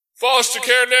Foster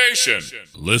Care Nation,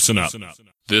 listen up.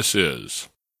 This is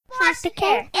Foster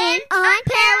Care and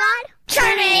Unparalleled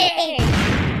Journey.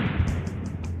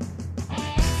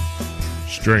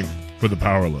 Strength for the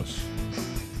powerless,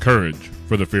 courage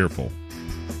for the fearful,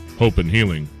 hope and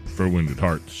healing for wounded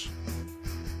hearts.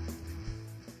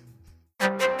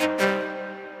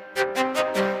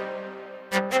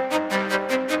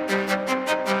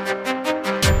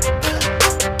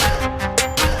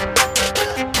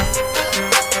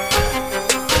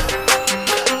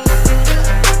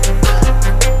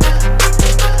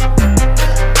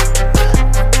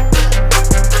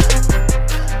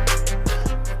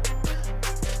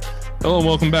 Hello and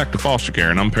welcome back to Foster Care,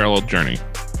 an Unparalleled Journey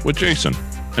with Jason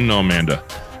and no Amanda.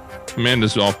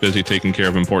 Amanda's off busy taking care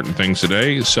of important things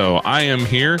today, so I am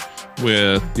here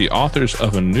with the authors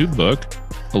of a new book,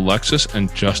 Alexis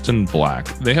and Justin Black.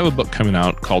 They have a book coming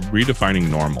out called Redefining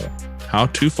Normal: How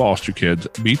Two Foster Kids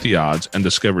Beat the Odds and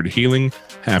Discovered Healing,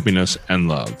 Happiness, and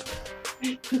Love.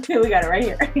 We got it right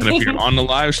here. And if you're on the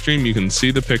live stream, you can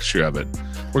see the picture of it.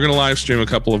 We're going to live stream a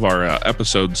couple of our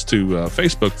episodes to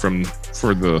Facebook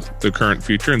for the current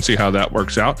future and see how that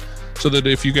works out, so that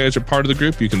if you guys are part of the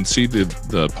group, you can see the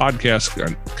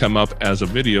podcast come up as a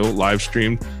video live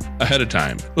streamed ahead of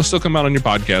time. It'll still come out on your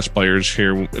podcast players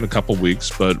here in a couple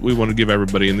weeks, but we want to give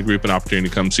everybody in the group an opportunity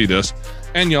to come see this.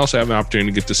 And you also have an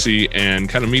opportunity to get to see and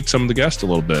kind of meet some of the guests a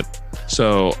little bit.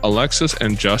 So Alexis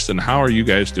and Justin, how are you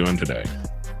guys doing today?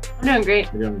 I'm doing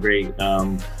great. We're doing great.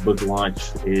 Book launch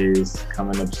is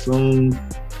coming up soon,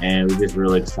 and we're just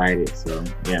really excited. So,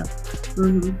 yeah.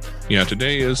 Mm-hmm. Yeah,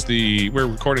 today is we're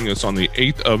recording this on the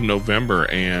 8th of November,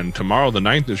 and tomorrow, the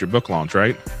 9th, is your book launch,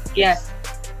 right? Yes.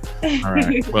 All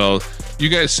right. Well, you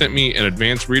guys sent me an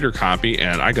advanced reader copy,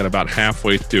 and I got about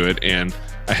halfway through it, and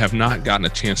I have not gotten a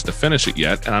chance to finish it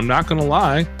yet. And I'm not going to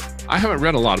lie, I haven't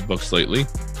read a lot of books lately,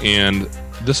 and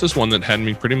this is one that had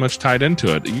me pretty much tied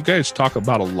into it. You guys talk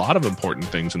about a lot of important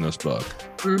things in this book.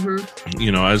 Mm-hmm.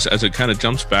 You know, as it kind of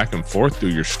jumps back and forth through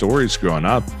your stories growing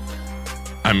up.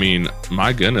 I mean,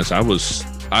 my goodness, I've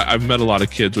met a lot of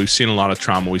kids. We've seen a lot of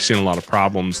trauma. We've seen a lot of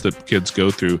problems that kids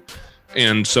go through.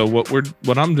 And so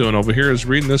what I'm doing over here is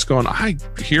reading this going, I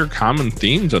hear common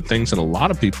themes of things that a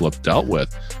lot of people have dealt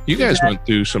with. You guys went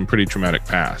through some pretty traumatic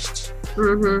pasts.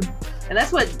 Mm-hmm. And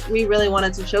that's what we really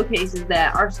wanted to showcase, is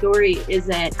that our story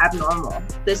isn't abnormal.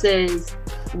 This is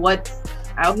what's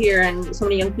out here and so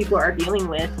many young people are dealing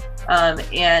with.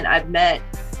 And I've met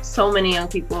so many young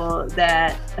people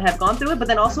that have gone through it, but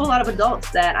then also a lot of adults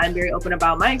that I'm very open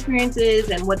about my experiences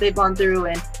and what they've gone through,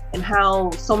 and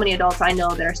how so many adults I know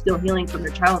that are still healing from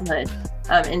their childhood.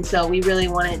 And so we really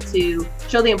wanted to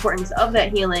show the importance of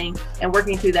that healing and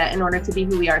working through that in order to be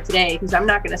who we are today, because I'm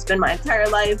not going to spend my entire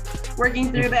life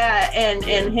working through that and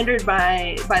hindered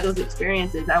by those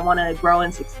experiences. I want to grow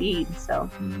and succeed. So,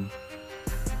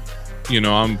 you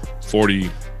know, I'm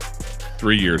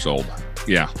 43 years old.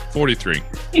 Yeah, 43.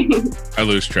 I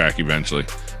lose track eventually.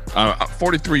 I'm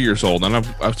 43 years old, and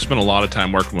I've spent a lot of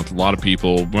time working with a lot of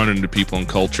people, running into people in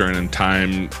culture and in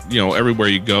time, you know, everywhere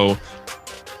you go.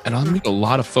 And I meet a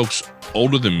lot of folks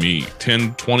older than me,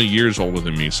 10, 20 years older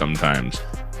than me sometimes,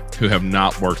 who have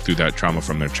not worked through that trauma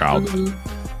from their childhood.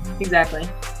 Mm-hmm. Exactly.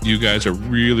 You guys are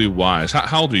really wise.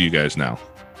 How old are you guys now?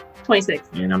 26.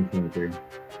 And I'm 23.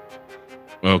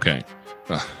 Okay.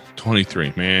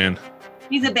 23, man.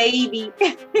 He's a baby.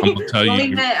 I'm going to tell you. When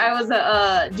we met, I was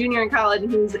a junior in college,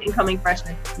 and he was an incoming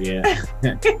freshman. Yeah.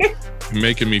 You're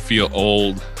making me feel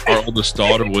old. Our oldest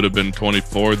daughter would have been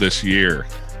 24 this year.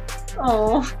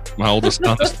 Oh. My oldest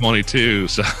son is 22.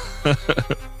 So,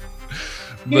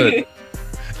 but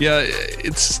yeah,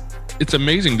 it's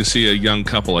amazing to see a young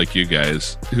couple like you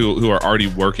guys who are already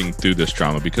working through this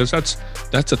trauma, because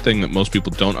that's a thing that most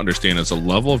people don't understand, is a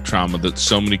level of trauma that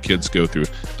so many kids go through.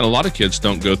 And a lot of kids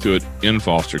don't go through it in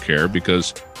foster care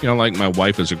because, you know, like my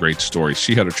wife is a great story.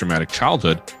 She had a traumatic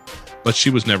childhood, but she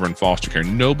was never in foster care.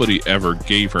 Nobody ever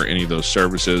gave her any of those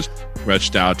services,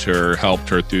 reached out to her, helped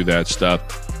her through that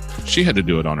stuff. She had to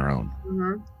do it on her own.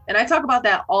 Mm-hmm. And I talk about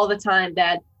that all the time,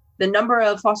 that the number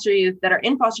of foster youth that are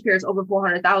in foster care is over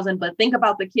 400,000. But think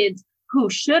about the kids who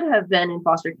should have been in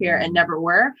foster care and never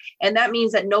were. And that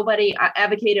means that nobody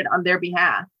advocated on their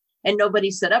behalf, and nobody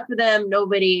stood up for them.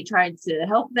 Nobody tried to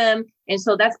help them. And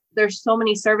so there's so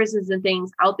many services and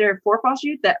things out there for foster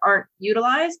youth that aren't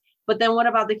utilized. But then what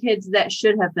about the kids that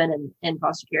should have been in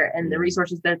foster care and the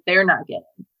resources that they're not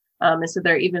getting? And so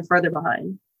they're even further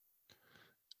behind.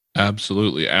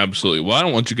 Absolutely. Well, I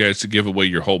don't want you guys to give away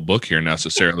your whole book here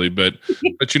necessarily, but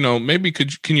you know, maybe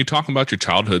can you talk about your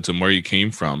childhoods and where you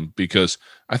came from? Because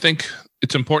I think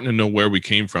it's important to know where we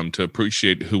came from to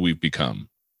appreciate who we've become.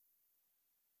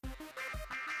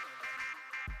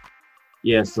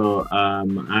 Yeah, so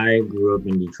I grew up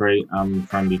in Detroit. I'm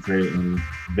from Detroit and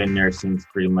been there since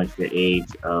pretty much the age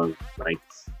of like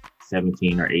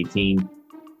 17 or 18.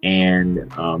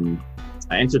 And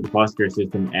I entered the foster care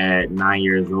system at 9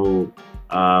 years old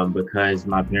because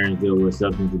my parents deal with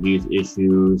substance abuse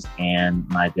issues, and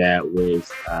my dad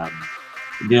was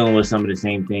dealing with some of the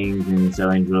same things and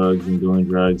selling drugs and doing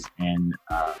drugs. And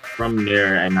from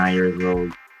there, at 9 years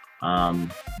old,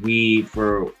 we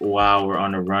for a while were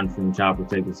on the run from Child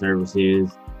Protective Services,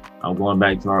 going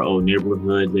back to our old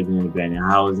neighborhood, living in abandoned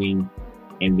housing.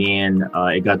 And then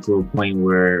it got to a point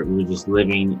where we were just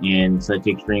living in such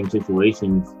extreme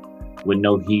situations with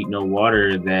no heat, no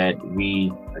water, that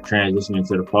we transitioned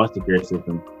into the foster care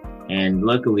system. And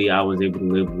luckily, I was able to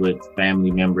live with family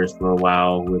members for a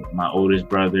while, with my oldest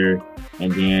brother,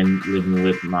 and then living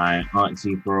with my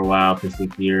auntie for a while for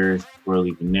 6 years before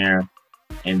leaving there.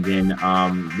 And then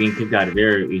being kicked out of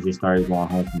there, we just started going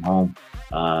home from home.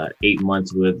 8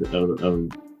 months with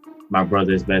my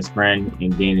brother's best friend,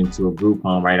 and then into a group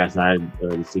home right outside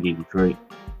the city of Detroit.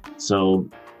 So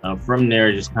from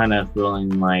there, just kind of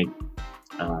feeling like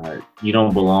you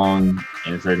don't belong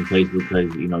in a certain place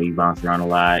because you bounce around a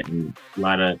lot, and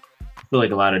I feel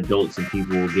like a lot of adults and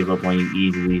people will give up on you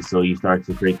easily. So you start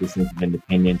to create this sense of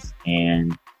independence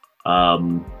and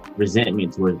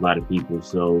resentment towards a lot of people.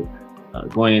 So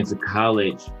going into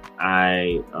college,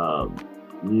 I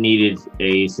needed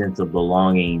a sense of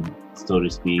belonging, so to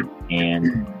speak,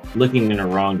 and looking in the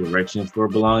wrong directions for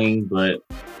belonging. But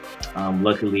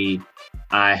luckily,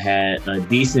 I had a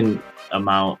decent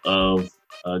amount of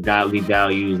godly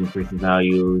values and Christian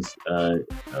values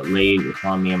laid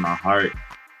upon me in my heart,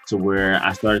 to where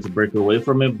I started to break away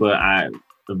from it, but I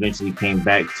eventually came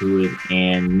back to it.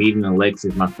 And meeting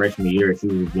Alexis my freshman year, she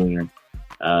was a junior,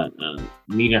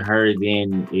 meeting her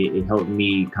then, it helped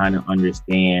me kind of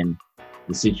understand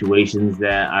the situations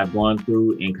that I've gone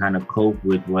through and kind of cope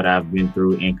with what I've been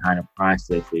through and kind of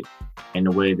process it in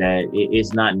a way that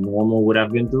it's not normal what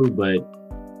I've been through, but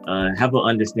have an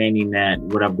understanding that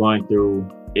what I've gone through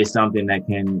is something that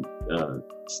can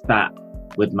stop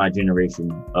with my generation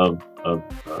of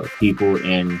people,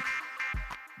 and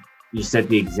you set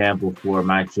the example for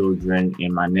my children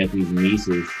and my nephews and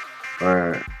nieces,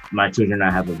 or my children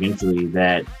I have eventually,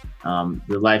 that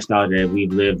the lifestyle that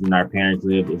we've lived and our parents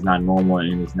lived is not normal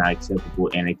and it's not acceptable,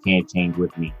 and it can't change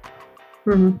with me.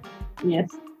 Mm-hmm. Yes.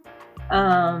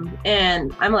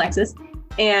 And I'm Alexis,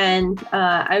 and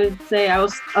I would say I'll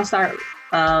start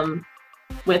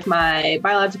with my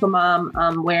biological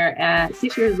mom, where at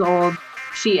 6 years old,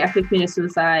 she actually committed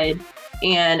suicide.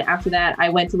 And after that, I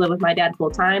went to live with my dad full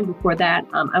time. Before that,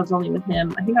 I was only with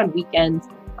him, I think, on weekends.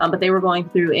 But they were going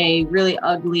through a really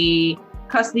ugly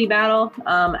custody battle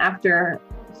after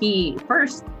he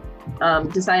first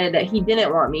decided that he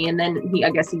didn't want me. And then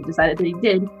I guess he decided that he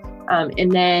did.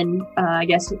 And then I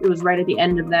guess it was right at the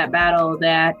end of that battle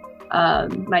that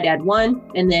my dad won.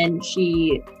 And then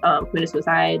she committed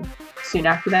suicide soon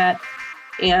after that.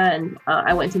 And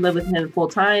I went to live with him full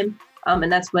time.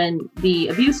 And that's when the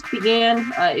abuse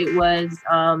began. It was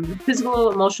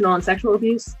physical, emotional, and sexual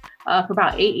abuse for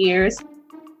about 8 years,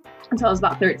 until I was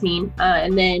about 13.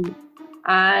 And then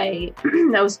I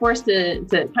was forced to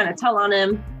kind of tell on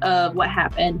him of what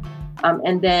happened.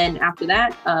 And then after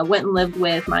that, went and lived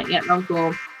with my aunt and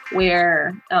uncle,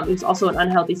 where it was also an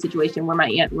unhealthy situation where my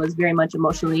aunt was very much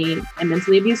emotionally and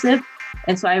mentally abusive.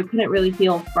 And so I couldn't really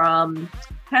heal from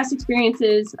past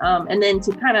experiences. And then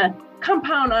to kind of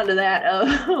compound onto that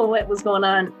of what was going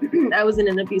on, I was in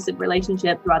an abusive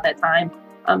relationship throughout that time,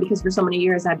 because for so many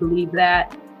years, I believed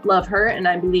that love hurt. And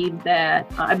I believed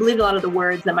that I believed a lot of the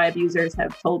words that my abusers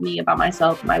have told me about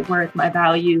myself, my worth, my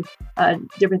value,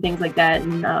 different things like that.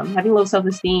 And having low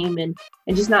self-esteem and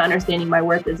just not understanding my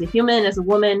worth as a human, as a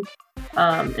woman,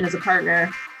 and as a partner.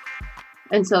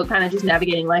 And so kind of just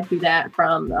navigating life through that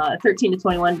from 13 to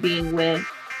 21 being with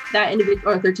that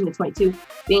individual, or 13 to 22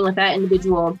 being with that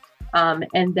individual.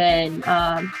 And then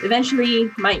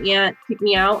eventually my aunt kicked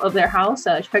me out of their house.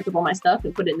 She picked up all my stuff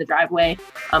and put it in the driveway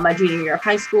my junior year of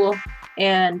high school.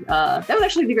 And that was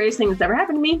actually the greatest thing that's ever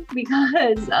happened to me,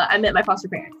 because I met my foster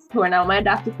parents, who are now my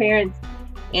adoptive parents.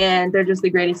 And they're just the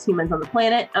greatest humans on the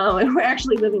planet. And we're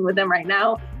actually living with them right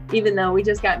now, even though we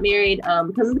just got married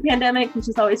because of the pandemic, which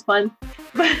is always fun.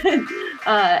 But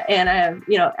and I have,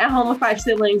 at home with 5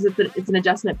 siblings, it's an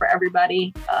adjustment for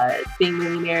everybody, being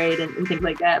newly married and things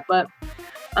like that. But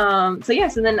so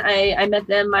then I met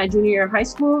them my junior year of high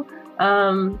school,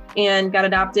 and got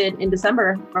adopted in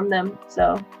December from them.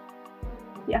 So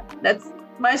yeah, that's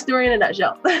my story in a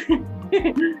nutshell.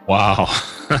 Wow.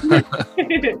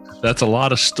 That's a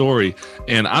lot of story.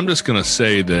 And I'm just going to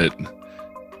say that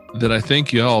that I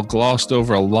think y'all glossed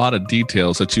over a lot of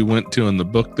details that you went to in the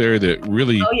book there that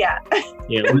really. Oh yeah.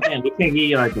 Yeah, we can't give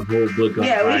you like the whole book.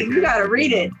 Yeah, you gotta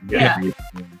read it. Yeah.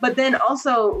 But then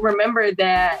also remember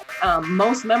that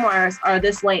most memoirs are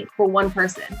this length for one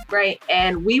person, right?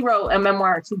 And we wrote a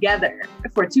memoir together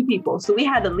for two people. So we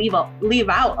had to leave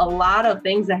out a lot of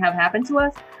things that have happened to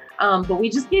us. But we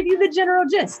just gave you the general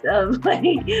gist of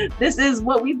like, this is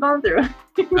what we've gone through.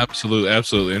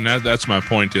 Absolutely. And that's my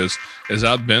point is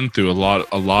I've been through a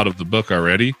lot of the book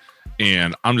already.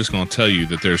 And I'm just going to tell you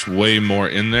that there's way more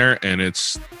in there, and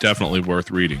it's definitely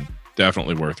worth reading.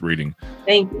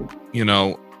 Thank you. You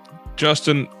know,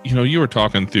 Justin, you know, you were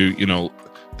talking through, you know,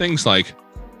 things like,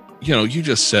 you know, you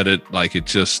just said it like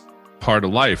it's just part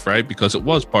of life, right? Because it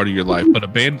was part of your life, but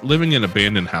living in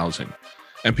abandoned housing.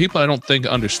 And people, I don't think,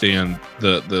 understand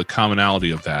the commonality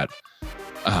of that.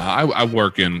 I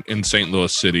work in St.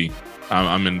 Louis City.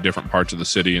 I'm in different parts of the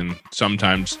city, and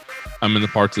sometimes I'm in the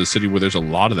parts of the city where there's a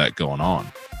lot of that going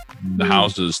on. The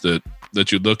houses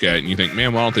that you look at and you think,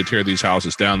 man, why don't they tear these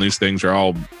houses down? These things are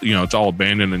all, you know, it's all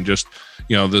abandoned and just,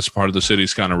 you know, this part of the city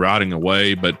is kind of rotting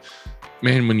away. But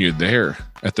man, when you're there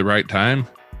at the right time,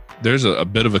 there's a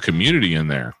bit of a community in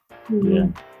there. Yeah.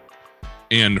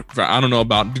 And I don't know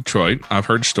about Detroit. I've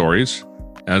heard stories,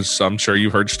 as I'm sure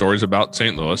you've heard stories about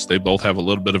St. Louis. They both have a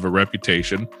little bit of a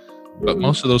reputation. But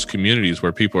most of those communities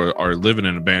where people are living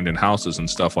in abandoned houses and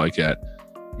stuff like that,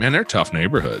 man, they're tough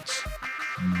neighborhoods.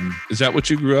 Mm-hmm. Is that what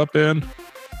you grew up in?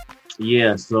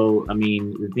 Yeah. So, I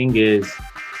mean, the thing is,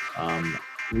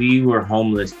 we were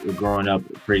homeless growing up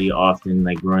pretty often,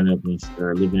 like growing up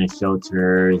or living in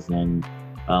shelters and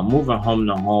moving home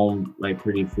to home, like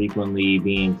pretty frequently,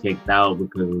 being kicked out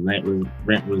because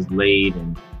rent was late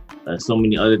and so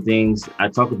many other things. I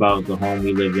talk about the home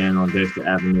we lived in on Dexter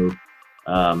Avenue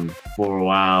for a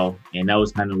while, and that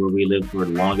was kind of where we lived for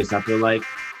the longest, I feel like.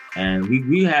 And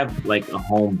we have like a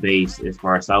home base as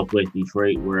far as Southwest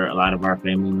Detroit, where a lot of our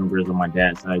family members on my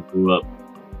dad's side grew up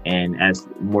and as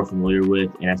more familiar with,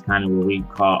 and that's kind of what we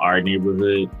call our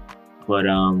neighborhood. But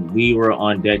we were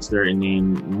on Dexter, and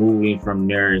then moving from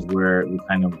there is where we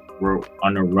kind of were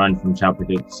on the run from Child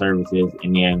Protective Services.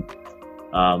 And then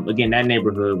again, that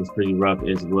neighborhood was pretty rough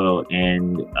as well,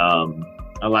 and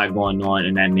a lot going on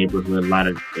in that neighborhood, a lot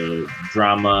of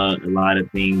drama, a lot of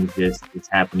things just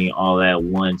happening all at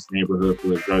once. Neighborhood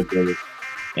full of drug dealers,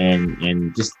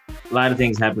 and just a lot of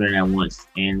things happening at once.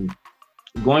 And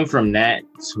going from that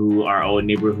to our old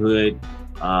neighborhood,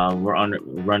 we're on the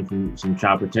run from some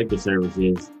Child Protective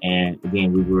Services, and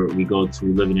again, we go to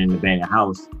living in an abandoned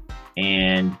house,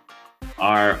 and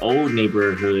our old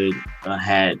neighborhood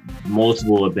had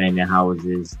multiple abandoned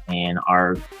houses, and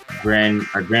our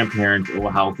grandparents'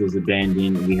 old house was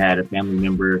abandoned. We had a family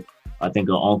member, I think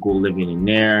an uncle, living in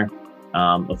there.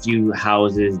 A few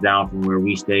houses down from where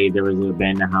we stayed, there was an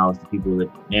abandoned house. The people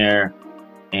lived in there,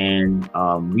 and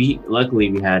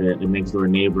luckily we had a next door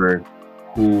neighbor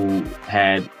who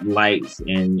had lights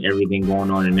and everything going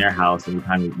on in their house, and we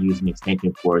kind of used an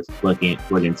extension cords to plug in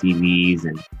TVs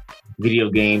and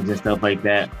video games and stuff like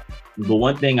that. But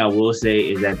one thing I will say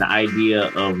is that the idea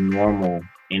of normal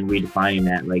and redefining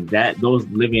that, like that, those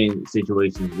living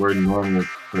situations were normal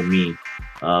for me.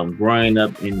 Growing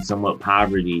up in somewhat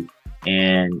poverty,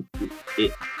 and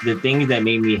the things that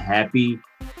made me happy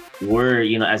were,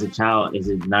 you know, as a child, as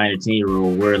a 9 or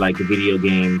 10-year-old, were like the video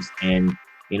games. And,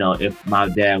 you know, if my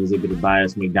dad was able to buy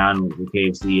us McDonald's or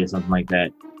KFC or something like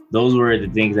that, those were the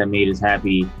things that made us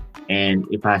happy. And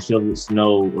if I shoveled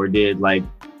snow or did, like,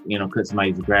 you know, cut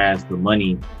somebody's grass for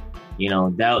money, you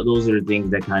know, those are the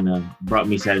things that kind of brought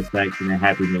me satisfaction and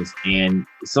happiness and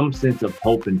some sense of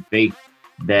hope and faith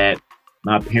that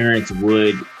my parents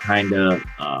would kind of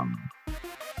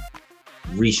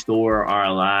restore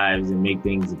our lives and make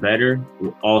things better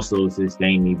will also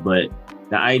sustain me. But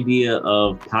the idea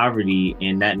of poverty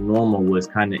and that normal was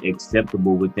kind of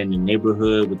acceptable within the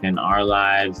neighborhood, within our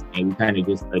lives, and we kind of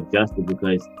just adjusted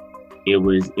because it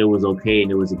was okay and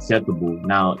it was acceptable.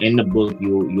 Now, in the book,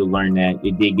 you'll learn that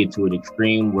it did get to an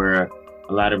extreme where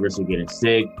a lot of us are getting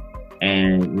sick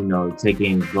and, you know,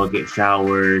 taking bucket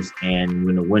showers. And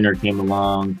when the winter came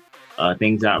along,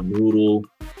 things got brutal.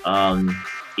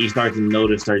 You start to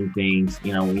notice certain things.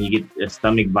 You know, when you get a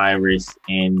stomach virus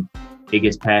and it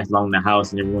gets passed along the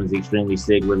house and everyone's extremely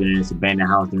sick living in this abandoned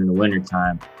house during the winter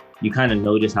time, you kind of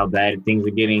notice how bad things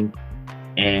are getting.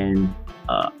 And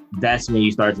that's when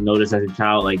you start to notice as a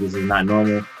child, like, this is not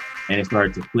normal, and it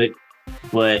started to click.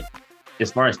 But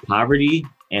as far as poverty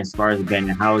and as far as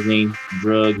abandoned housing,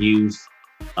 drug use,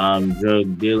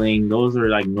 drug dealing, those are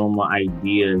like normal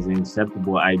ideas and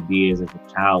acceptable ideas as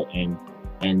a child. And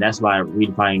And that's why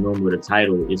redefining normal, the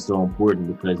title, is so important,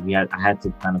 because I had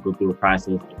to kind of go through a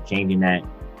process of changing that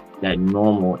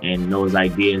normal and those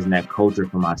ideas and that culture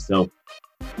for myself.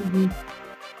 Mm-hmm.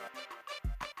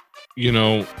 You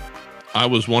know, I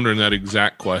was wondering that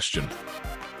exact question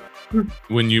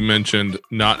when you mentioned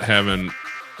not having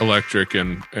electric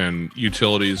and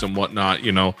utilities and whatnot,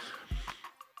 you know,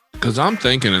 because I'm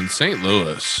thinking in St.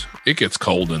 Louis, it gets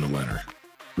cold in the winter.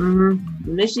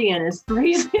 Mm-hmm. Michigan is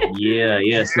freezing.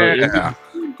 Yeah. So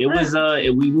it was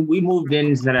we moved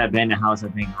into that abandoned house, I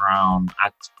think around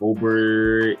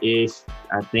October-ish,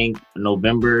 I think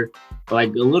November, like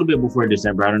a little bit before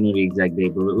December. I don't know the exact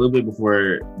date, but a little bit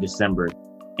before December.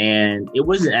 And it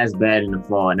wasn't as bad in the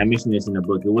fall. And I mentioned this in the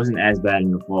book. It wasn't as bad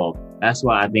in the fall. That's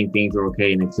why I think things are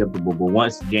okay and acceptable. But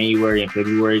once January and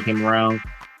February came around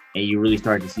and you really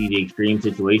start to see the extreme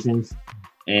situations,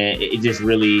 and it just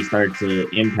really started to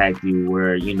impact you,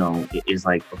 where, you know, it's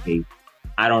like, okay,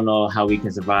 I don't know how we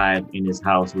can survive in this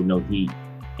house with no heat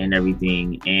and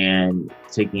everything. And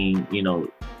taking, you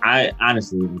know, I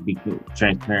honestly, to be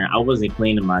transparent, I wasn't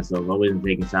cleaning myself. I wasn't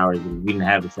taking showers because we didn't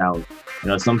have a shower. You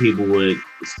know, some people would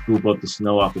scoop up the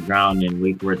snow off the ground and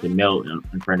wait for it to melt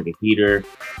in front of a heater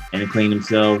and clean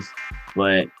themselves.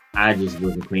 But I just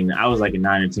wasn't cleaning. I was like a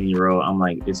 9 or 10-year-old. I'm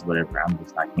like, it's whatever. I'm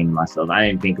just not cleaning myself. I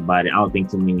didn't think about it. I don't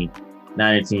think too many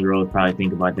 9 or 10-year-olds probably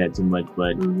think about that too much.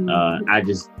 But I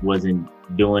just wasn't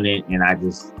doing it, and I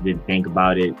just didn't think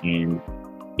about it. And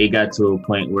it got to a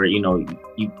point where, you know,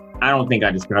 I don't think I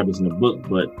described this in the book,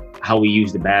 but how we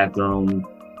used the bathroom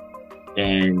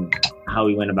and how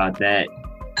we went about that.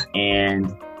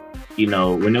 And, you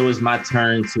know, when it was my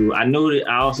turn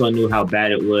I also knew how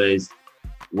bad it was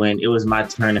when it was my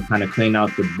turn to kind of clean out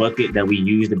the bucket that we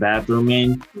used the bathroom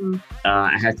in.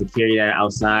 I had to carry that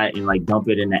outside and like dump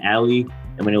it in the alley.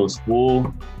 And when it was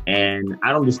full, and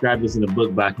I don't describe this in the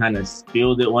book, but I kind of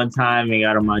spilled it one time and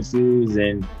got on my shoes,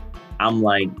 and I'm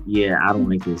like, yeah, I don't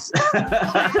like this.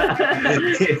 I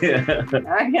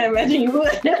can't imagine you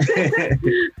would.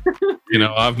 You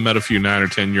know, I've met a few 9 or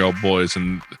 10-year-old boys,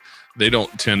 and they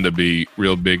don't tend to be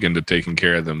real big into taking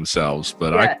care of themselves.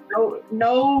 But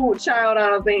no child, I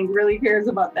don't think, really cares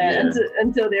about that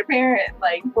until their parent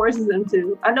like forces them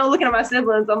to. I know, looking at my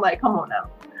siblings, I'm like, come on now.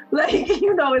 Like,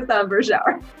 you know, it's time for a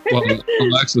shower. Well,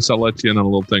 Alexis, I'll let you in on a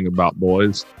little thing about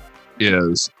boys.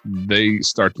 Is they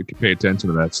start to pay attention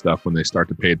to that stuff when they start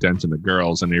to pay attention to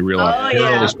girls, and they realize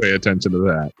girls pay attention to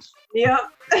that. Yep.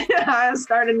 I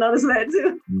started to notice that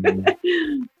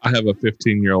too. I have a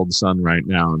 15-year-old son right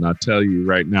now, and I tell you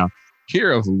right now,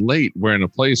 here of late, we're in a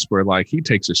place where like he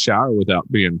takes a shower without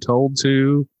being told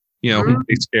to. You know, he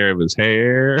takes care of his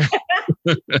hair.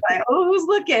 Like, who's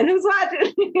looking? Who's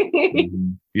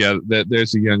watching? Yeah,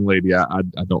 there's a young lady. I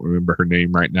don't remember her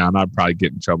name right now, and I'd probably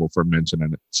get in trouble for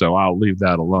mentioning it. So I'll leave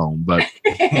that alone. But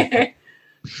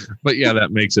but yeah, that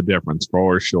makes a difference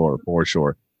for sure.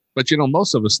 But you know,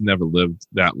 most of us never lived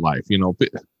that life. You know,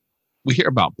 we hear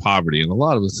about poverty, and a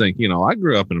lot of us think, you know, I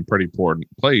grew up in a pretty poor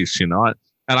place. You know,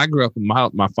 and I grew up.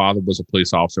 My father was a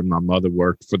police officer. My mother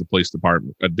worked for the police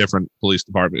department, a different police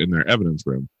department in their evidence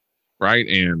room, right?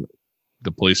 And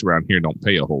the police around here don't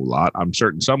pay a whole lot. I'm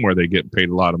certain somewhere they get paid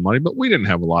a lot of money, but we didn't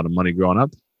have a lot of money growing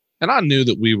up. And I knew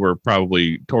that we were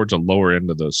probably towards the lower end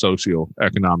of the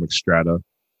socioeconomic strata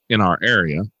in our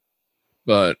area.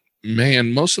 But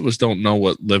man, most of us don't know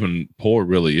what living poor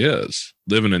really is,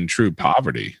 living in true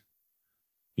poverty.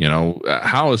 You know,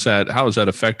 how has that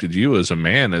affected you as a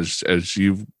man as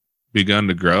you've begun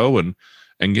to grow and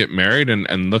get married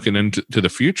and looking into the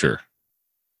future?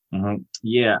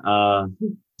 Yeah.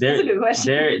 That's a good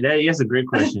question. That's a great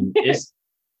question. It's,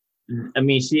 I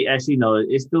mean, she actually knows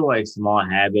it's still like small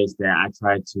habits that I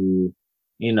try to,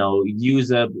 you know,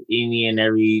 use up any and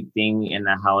everything in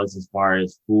the house as far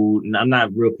as food. And I'm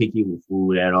not real picky with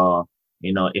food at all.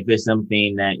 You know, if it's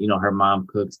something that, you know, her mom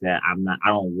cooks that I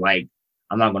don't like,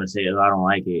 I'm not going to say that I don't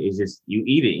like it. It's just, you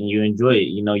eat it and you enjoy it.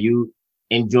 You know, you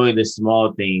enjoy the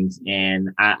small things. And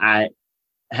I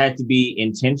had to be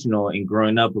intentional in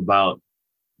growing up about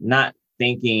not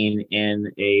thinking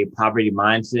in a poverty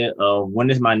mindset of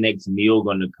when is my next meal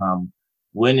going to come?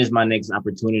 When is my next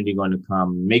opportunity going to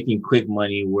come? Making quick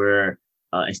money where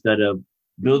instead of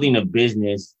building a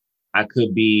business, I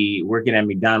could be working at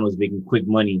McDonald's making quick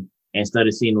money instead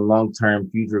of seeing the long-term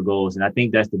future goals. And I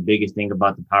think that's the biggest thing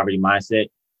about the poverty mindset.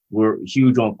 We're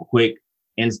huge on quick,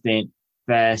 instant,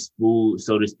 fast food,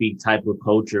 so to speak, type of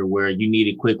culture where you need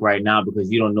it quick right now because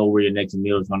you don't know where your next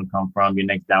meal is going to come from, your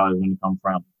next dollar is going to come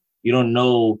from. You don't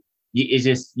know. It's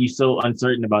just, you're so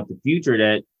uncertain about the future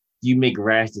that you make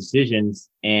rash decisions,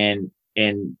 and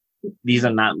these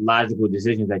are not logical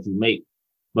decisions that you make.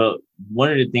 But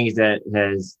one of the things that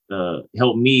has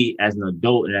helped me as an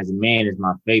adult and as a man is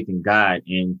my faith in God.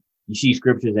 And you see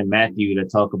scriptures in Matthew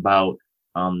that talk about,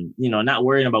 not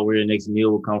worrying about where your next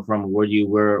meal will come from, or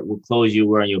what clothes you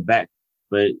wear on your back,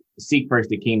 but seek first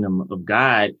the kingdom of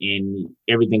God and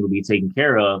everything will be taken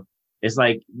care of. It's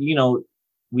like,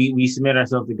 we submit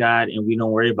ourselves to God and we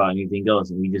don't worry about anything else.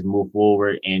 And we just move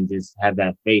forward and just have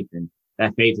that faith. And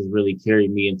that faith has really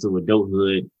carried me into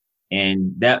adulthood.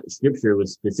 And that scripture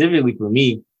was specifically for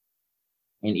me.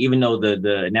 And even though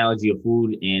the analogy of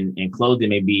food and clothing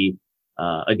may be,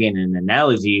 again, an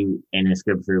analogy in the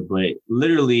scripture, but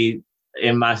literally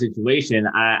in my situation,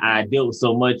 I dealt with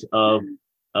so much of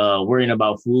worrying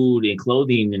about food and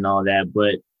clothing and all that.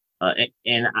 But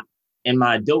in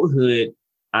my adulthood,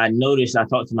 I noticed, I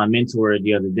talked to my mentor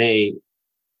the other day.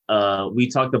 We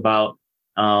talked about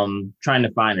trying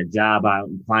to find a job.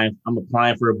 I'm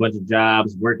applying for a bunch of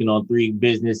jobs, working on 3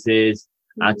 businesses.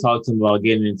 I talked to him about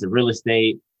getting into real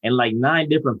estate and like 9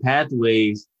 different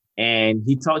pathways. And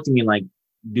he talked to me like,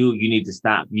 dude, you need to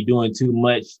stop. You're doing too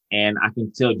much. And I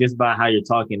can tell just by how you're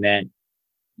talking that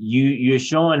you're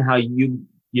showing how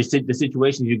the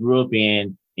situations you grew up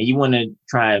in, and you want to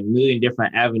try a million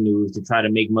different avenues to try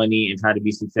to make money and try to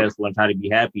be successful and try to be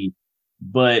happy.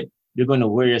 But you're going to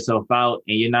wear yourself out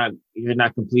and you're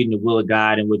not completing the will of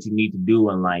God and what you need to do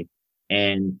in life.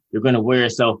 And you're going to wear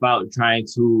yourself out trying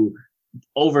to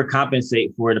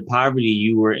overcompensate for the poverty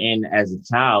you were in as a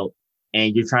child.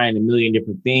 And you're trying a million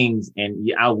different things. And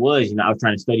I was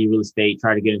trying to study real estate,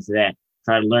 try to get into that,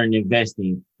 try to learn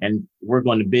investing and work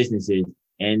on the businesses,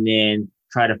 and then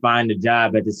try to find a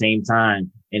job at the same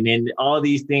time. And then all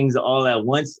these things all at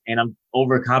once, and I'm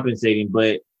overcompensating,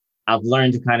 but I've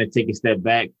learned to kind of take a step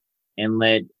back and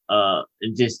let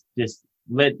just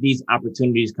let these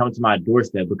opportunities come to my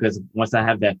doorstep, because once I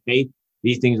have that faith,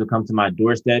 these things will come to my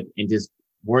doorstep, and just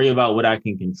worry about what I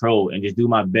can control and just do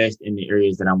my best in the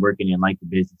areas that I'm working in, like the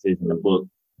businesses and the book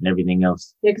and everything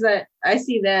else. Yeah, because I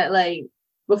see that, like,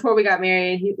 before we got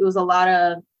married, it was a lot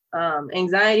of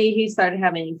anxiety. He started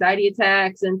having anxiety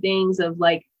attacks and things of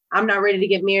like, I'm not ready to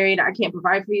get married. I can't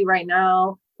provide for you right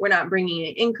now. We're not bringing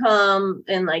in income.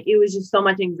 And like, it was just so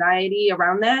much anxiety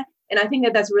around that. And I think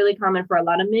that that's really common for a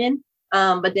lot of men,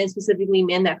 but then specifically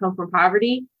men that come from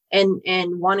poverty and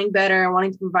wanting better and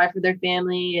wanting to provide for their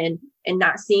family and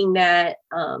not seeing that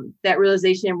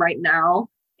realization right now.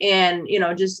 And,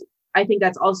 I think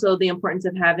that's also the importance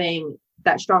of having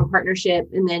that strong partnership,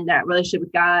 and then that relationship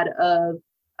with God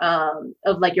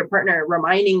of like your partner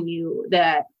reminding you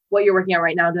that what you're working on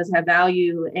right now does have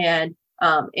value, and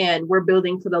we're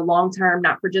building for the long term,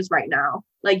 not for just right now.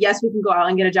 Like, yes, we can go out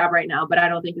and get a job right now, but I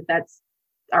don't think that that's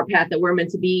our path that we're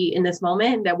meant to be in this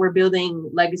moment, that we're building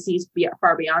legacies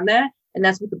far beyond that. And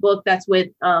that's with the book, that's with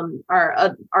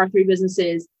our 3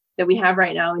 businesses that we have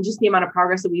right now. And just the amount of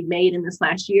progress that we've made in this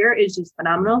last year is just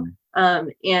phenomenal.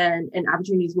 And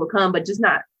opportunities will come, but just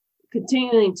not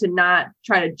continuing to not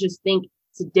try to just think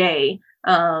today.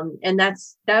 And that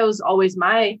was always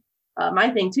my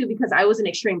thing too, because I was an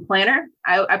extreme planner.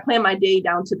 I planned my day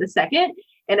down to the second.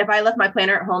 And if I left my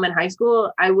planner at home in high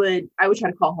school, I would try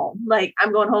to call home. Like,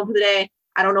 I'm going home for the day.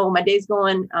 I don't know where my day's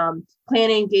going.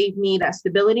 Planning gave me that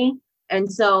stability.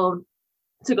 And so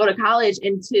to go to college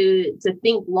and to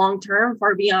think long-term,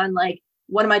 far beyond like,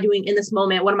 what am I doing in this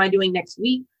moment? What am I doing next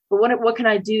week? But what can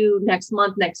I do next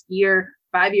month, next year,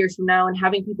 5 years from now? And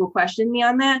having people question me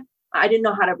on that, I didn't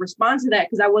know how to respond to that,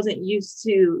 because I wasn't used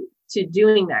to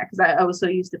doing that, because I was so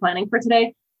used to planning for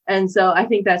today. And so I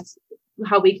think that's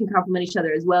how we can complement each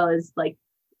other as well,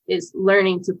 is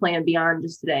learning to plan beyond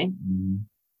just today. Mm-hmm.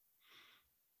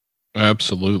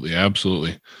 Absolutely.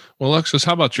 Absolutely. Well, Alexis,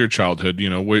 how about your childhood,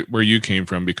 where you came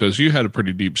from? Because you had a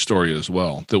pretty deep story as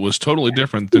well that was totally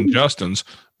different than Justin's,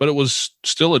 but it was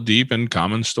still a deep and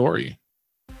common story.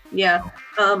 Yeah.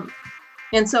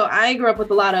 And so I grew up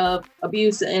with a lot of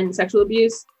abuse and sexual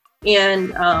abuse.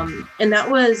 And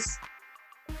that was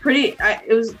pretty, how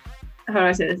do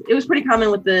I say this? It was pretty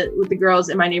common with the girls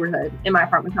in my neighborhood, in my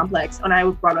apartment complex. When I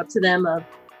brought up to them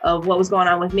of what was going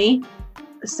on with me,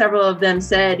 several of them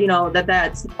said, that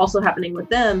that's also happening with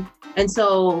them. And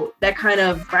so that kind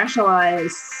of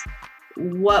rationalized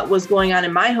what was going on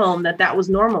in my home, that was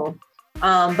normal.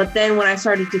 But then when I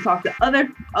started to talk to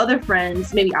other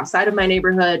friends, maybe outside of my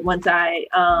neighborhood, once I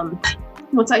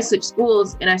switched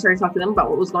schools and I started talking to them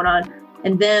about what was going on,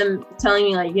 and them telling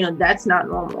me like, that's not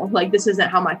normal. Like, this isn't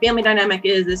how my family dynamic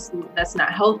is. That's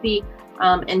not healthy.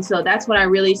 And so that's when I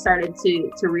really started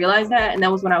to realize that. And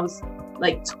that was when I was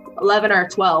like 11 or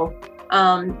 12.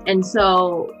 And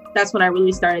so that's when I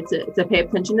really started to pay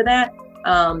attention to that.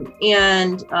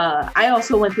 I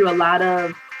also went through a lot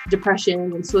of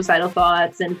depression and suicidal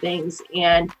thoughts and things.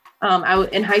 And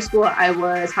in high school, I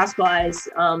was hospitalized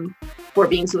for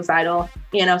being suicidal,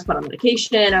 and I was put on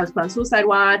medication. I was put on suicide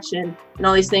watch and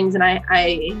all these things. And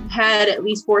I had at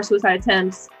least 4 suicide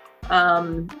attempts.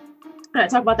 And I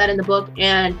talk about that in the book.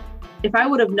 And if I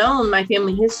would have known my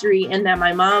family history and that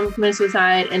my mom committed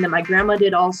suicide and that my grandma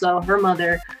did also, her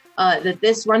mother, that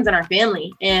this runs in our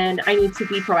family, and I need to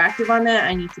be proactive on that.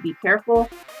 I need to be careful.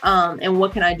 And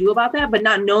what can I do about that? But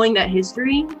not knowing that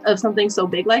history of something so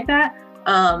big like that,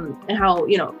 and how,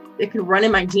 it could run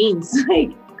in my genes.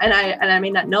 And I may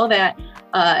not know that.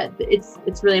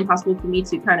 It's really impossible for me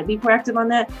to kind of be proactive on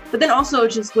that. But then also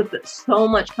just with so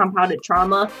much compounded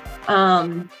trauma,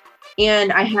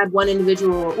 and I had one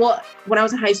individual, well, when I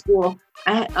was in high school,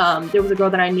 there was a girl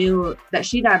that I knew that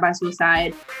she died by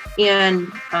suicide. And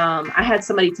I had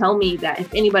somebody tell me that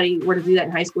if anybody were to do that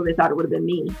in high school, they thought it would have been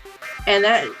me. And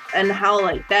how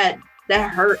like that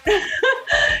hurt.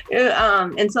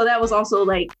 And so that was also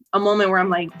like a moment where I'm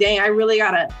like, dang, I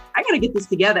gotta get this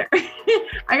together.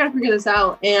 I gotta figure this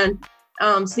out. And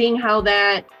seeing how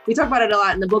that, we talk about it a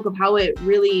lot in the book of how it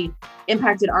really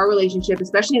impacted our relationship,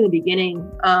 especially in the beginning,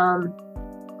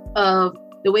 of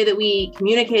the way that we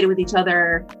communicated with each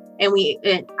other, and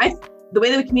the way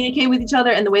that we communicate with each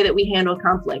other and the way that we handle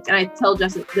conflict. And I tell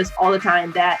Justin this all the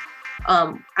time, that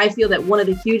I feel that one of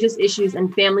the hugest issues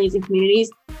in families and communities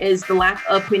is the lack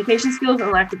of communication skills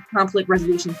and lack of conflict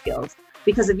resolution skills.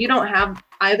 Because if you don't have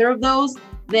either of those,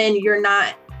 then you're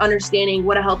not understanding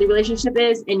what a healthy relationship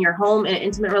is in your home, in an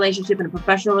intimate relationship, in a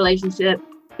professional relationship,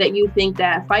 that you think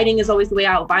that fighting is always the way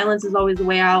out, violence is always the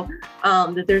way out,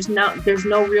 that there's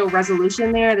no real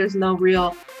resolution there. There's no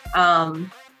real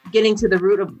getting to the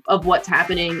root of what's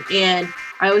happening. And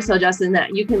I always tell Justin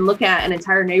that you can look at an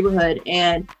entire neighborhood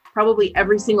and probably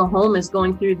every single home is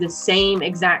going through the same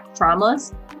exact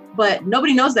traumas, but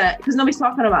nobody knows that because nobody's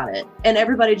talking about it. And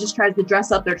everybody just tries to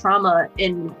dress up their trauma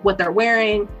in what they're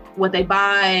wearing, what they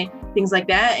buy, things like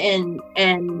that. And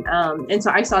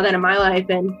so I saw that in my life,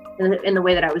 and in the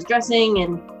way that I was dressing,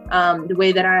 and the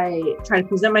way that I try to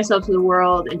present myself to the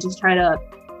world, and just try to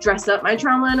dress up my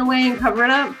trauma in a way and cover it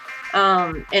up,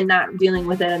 and not dealing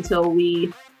with it until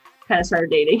we kind of started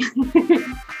dating.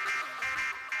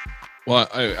 Well,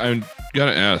 I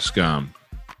gotta ask,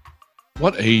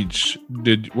 what age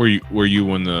were you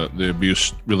when the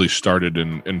abuse really started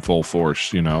in full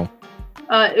force?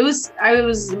 I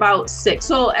was about 6.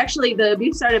 So actually, the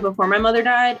abuse started before my mother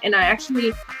died, and I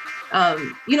actually,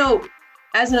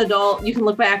 as an adult, you can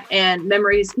look back and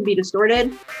memories can be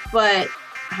distorted, but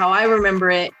how I remember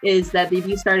it is that the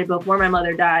abuse started before my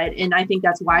mother died, and I think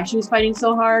that's why she was fighting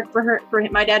so hard for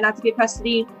my dad not to get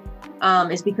custody.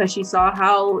 Is because she saw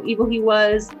how evil he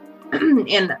was.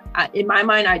 And in my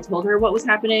mind, I told her what was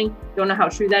happening. Don't know how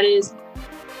true that is.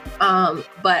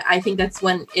 But I think that's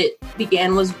when it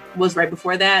began, was right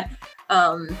before that.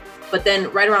 But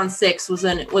then right around 6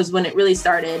 was when it really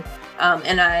started.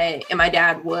 And my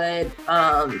dad would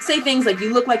say things like,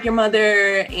 "You look like your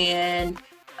mother," and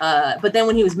but then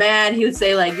when he was mad, he would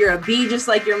say like, "You're a bee just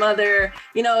like your mother."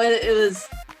 It was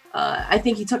I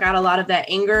think he took out a lot of that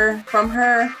anger from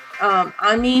her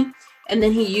on me. And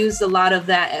then he used a lot of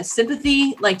that as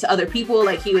sympathy, like to other people.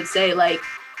 Like he would say like,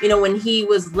 when he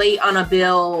was late on a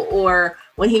bill, or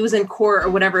when he was in court or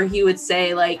whatever, he would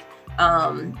say like,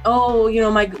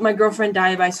 my girlfriend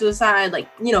died by suicide, like,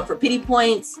 for pity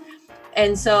points.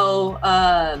 And so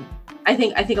I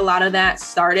think a lot of that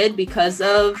started because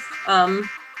of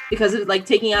like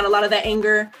taking out a lot of that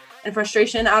anger and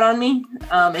frustration out on me.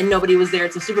 And nobody was there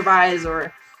to supervise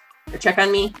or check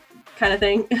on me, kind of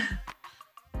thing.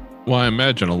 Well, I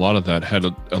imagine a lot of that had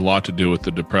a lot to do with the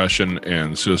depression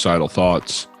and suicidal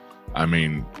thoughts. I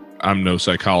mean, I'm no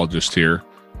psychologist here.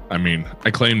 I mean, I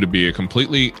claim to be a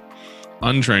completely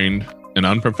untrained and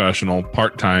unprofessional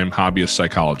part-time hobbyist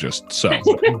psychologist. So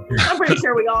I'm pretty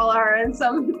sure we all are in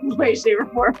some way, shape, or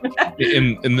form.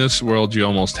 in this world, you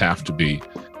almost have to be,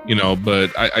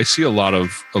 but I see a lot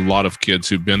of kids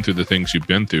who've been through the things you've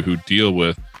been through, who deal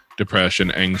with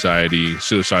depression, anxiety,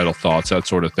 suicidal thoughts, that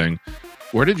sort of thing.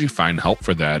 Where did you find help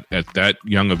for that at that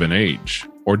young of an age?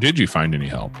 Or did you find any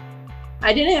help?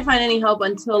 I didn't find any help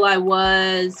until I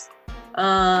was,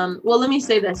 let me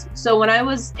say this. So when I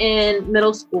was in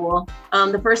middle school,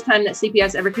 the first time that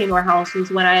CPS ever came to our house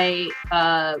was when I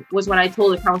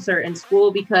told a counselor in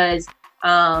school, because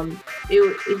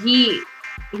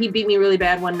he beat me really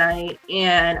bad one night,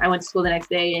 and I went to school the next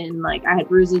day, and like I had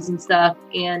bruises and stuff.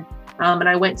 And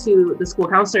I went to the school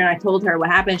counselor and I told her what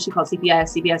happened. She called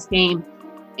CPS. CPS came,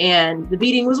 And the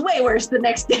beating was way worse the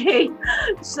next day.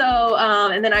 So,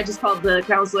 and then I just called the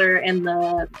counselor and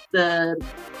the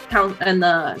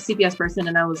CPS person,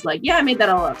 and I was like, yeah, I made that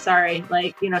all up. Sorry.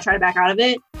 Like, try to back out of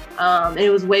it. And it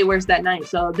was way worse that night.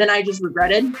 So then I just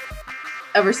regretted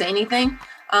ever saying anything.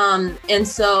 And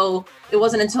so it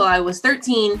wasn't until I was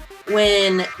 13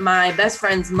 when my best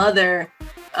friend's mother,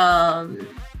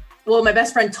 my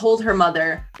best friend told her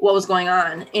mother what was going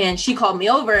on, and she called me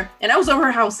over, and I was over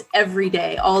her house every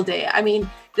day, all day. I mean,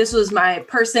 this was my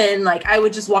person. Like, I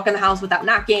would just walk in the house without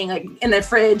knocking, like in their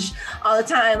fridge all the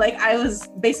time. Like, I was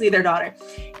basically their daughter.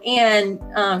 And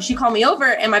she called me over,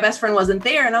 and my best friend wasn't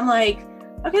there. And I'm like,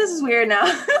 okay, this is weird now.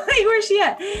 Like, where's she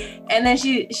at? And then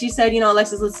she said,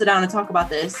 Alexis, let's sit down and talk about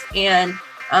this. And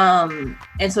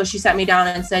so she sat me down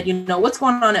and said, what's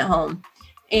going on at home?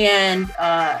 And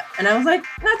I was like,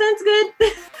 nothing's good.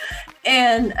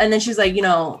 and then she's like,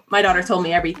 my daughter told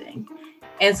me everything.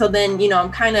 And so then,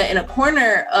 I'm kind of in a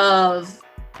corner of,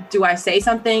 do I say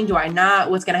something? Do I not?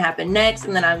 What's going to happen next?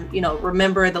 And then I,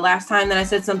 remember the last time that I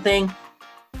said something,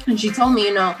 and she told me,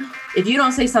 if you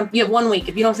don't say something, you have 1 week.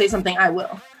 If you don't say something, I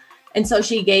will. And so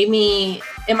she gave me,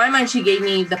 in my mind, she gave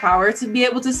me the power to be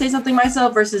able to say something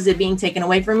myself versus it being taken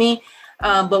away from me.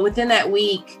 But within that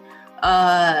week,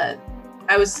 I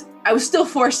was still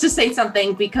forced to say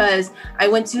something because I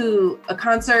went to a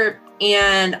concert,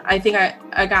 and I think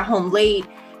I got home late,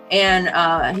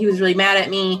 and he was really mad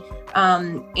at me.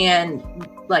 And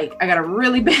like, I got a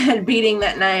really bad beating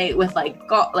that night with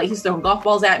he's throwing golf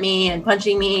balls at me and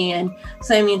punching me and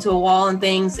slamming me into a wall and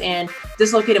things, and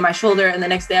dislocated my shoulder. And the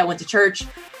next day I went to church,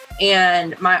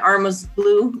 and my arm was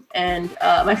blue, and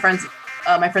my friend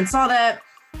saw that.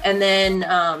 And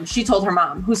then she told her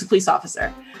mom, who's a police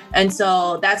officer. And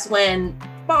so that's when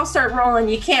balls start rolling.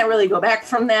 You can't really go back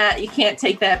from that. You can't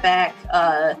take that back.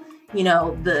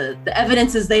 The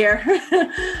evidence is there.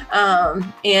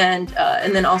 And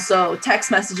then also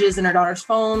text messages in her daughter's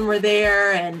phone were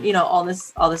there, and, all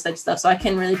this type of stuff. So I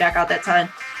couldn't really back out that time.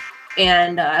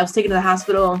 And I was taken to the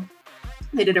hospital.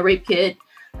 They did a rape kit,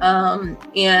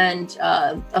 and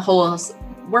a whole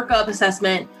workup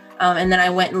assessment. And then I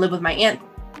went and lived with my aunt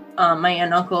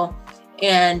and uncle.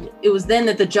 And it was then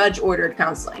that the judge ordered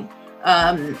counseling.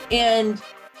 And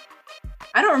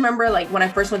I don't remember, like, when I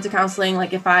first went to counseling,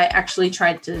 like, if I actually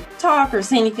tried to talk or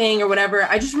say anything or whatever.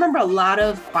 I just remember a lot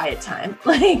of quiet time,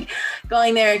 like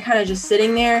going there and kind of just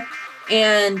sitting there.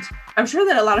 And I'm sure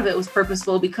that a lot of it was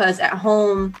purposeful, because at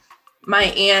home, my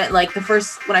aunt, like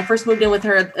when I first moved in with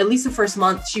her, at least the first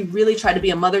month, she really tried to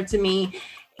be a mother to me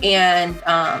and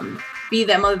be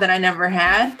that mother that I never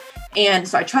had. And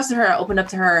so I trusted her, I opened up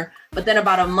to her. But then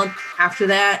about a month after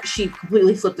that, she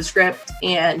completely flipped the script,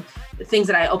 and the things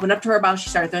that I opened up to her about, she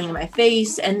started throwing in my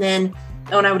face. And then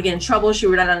when I would get in trouble, she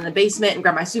would run down in the basement and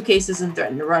grab my suitcases and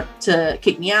threaten to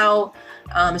kick me out,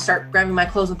 and start grabbing my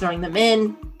clothes and throwing them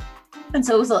in. And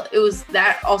so it was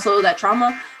that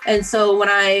trauma. And so when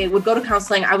I would go to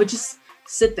counseling, I would just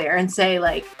sit there and say,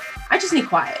 like, I just need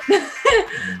quiet,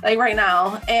 like right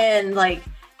now. And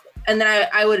then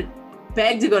I would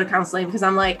beg to go to counseling, because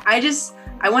I'm like,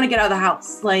 I want to get out of the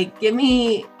house. Like, give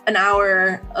me an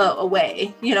hour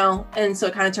away, And so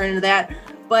it kind of turned into that.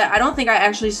 But I don't think I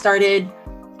actually started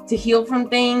to heal from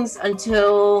things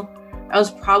until I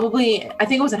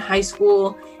think it was in high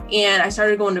school, and I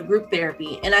started going to group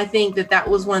therapy. And I think that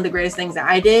was one of the greatest things that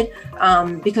I did,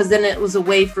 because then it was a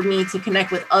way for me to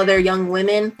connect with other young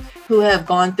women who have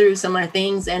gone through similar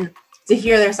things, and to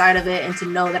hear their side of it, and to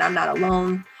know that I'm not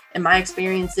alone in my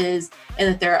experiences, and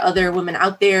that there are other women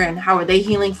out there, and how are they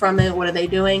healing from it? What are they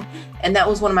doing? And that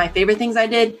was one of my favorite things I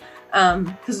did.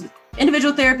 Because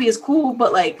individual therapy is cool,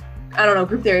 but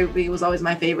group therapy was always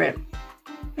my favorite.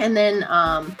 And then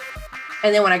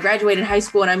when I graduated high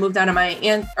school and I moved out of my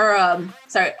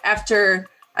after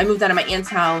I moved out of my aunt's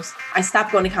house, I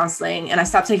stopped going to counseling and I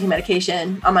stopped taking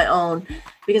medication on my own,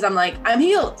 because I'm like, I'm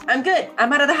healed. I'm good.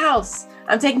 I'm out of the house.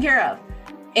 I'm taken care of.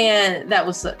 And that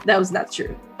was not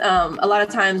true. A lot of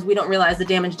times we don't realize the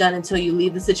damage done until you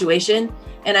leave the situation.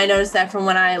 And I noticed that from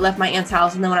when I left my aunt's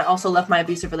house, and then when I also left my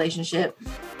abusive relationship.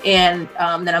 And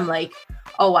then I'm like,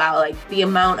 oh wow, like the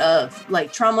amount of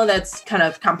like trauma that's kind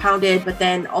of compounded. But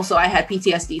then also I had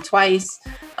PTSD twice,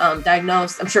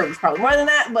 diagnosed. I'm sure it was probably more than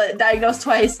that, but diagnosed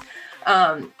twice.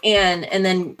 And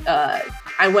then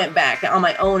I went back on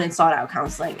my own and sought out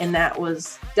counseling. And that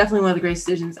was definitely one of the greatest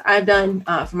decisions I've done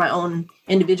for my own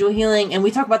individual healing. And we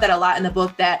talk about that a lot in the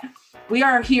book, that we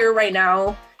are here right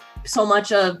now so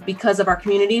much of because of our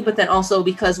community, but then also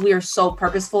because we are so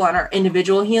purposeful on our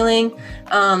individual healing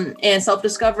and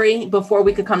self-discovery before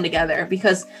we could come together,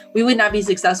 because we would not be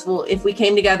successful if we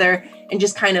came together and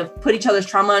just kind of put each other's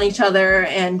trauma on each other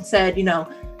and said, you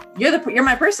know, you're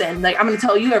my person. Like, I'm going to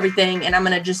tell you everything and I'm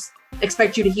going to just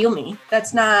expect you to heal me.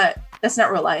 That's not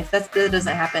real life. That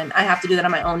doesn't happen. I have to do that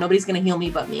on my own. Nobody's going to heal me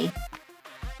but me.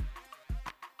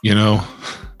 You know,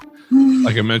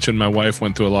 like I mentioned, my wife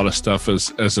went through a lot of stuff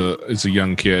as a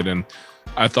young kid, and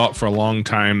I thought for a long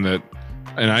time that,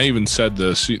 and I even said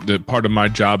this, that part of my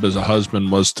job as a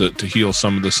husband was to heal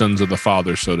some of the sins of the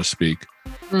father, so to speak.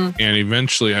 And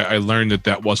eventually I learned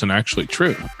that wasn't actually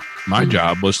true. My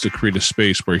job was to create a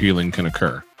space where healing can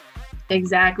occur.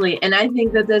 Exactly. And I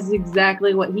think that that's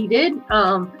exactly what he did.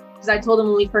 Because I told him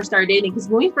when we first started dating, because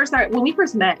when we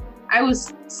first met, I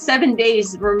was 7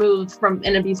 days removed from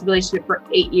an abusive relationship for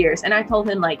 8 years. And I told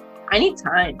him, like, I need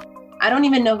time. I don't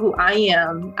even know who I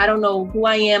am. I don't know who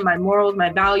I am, my morals,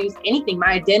 my values, anything. My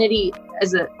identity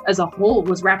as a whole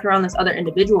was wrapped around this other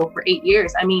individual for 8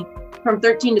 years. I mean, from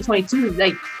 13 to 22,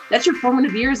 like, that's your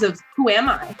formative years of who am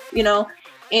I, you know?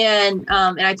 And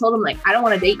I told him, like, I don't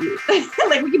want to date you.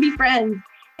 Like, we can be friends.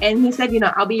 And he said, you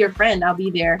know, I'll be your friend. I'll be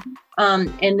there.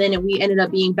 And then we ended up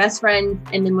being best friends.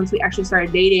 And then once we actually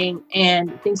started dating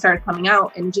and things started coming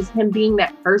out, and just him being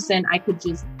that person I could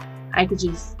just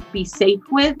be safe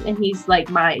with. And he's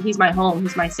my home.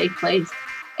 He's my safe place.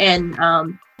 And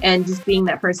just being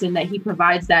that person that he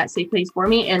provides that safe place for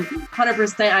me. And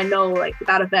 100%, I know, like,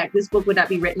 without a fact, this book would not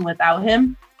be written without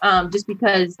him. Just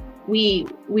because we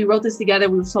wrote this together.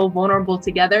 We were so vulnerable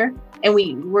together. And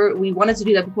we wanted to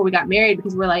do that before we got married,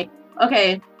 because we're like,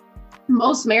 okay,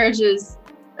 most marriages,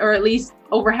 or at least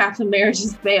over half of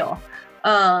marriages, fail.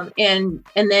 And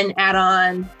then add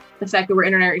on the fact that we're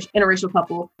interracial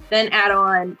couple, then add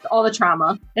on all the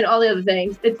trauma and all the other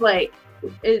things. It's like,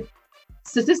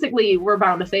 statistically, we're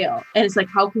bound to fail. And it's like,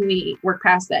 how can we work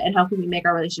past that? And how can we make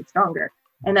our relationship stronger?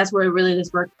 And that's where really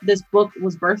this book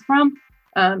was birthed from.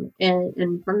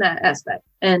 And from that aspect,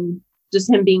 and just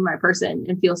him being my person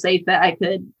and feel safe that I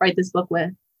could write this book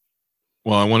with.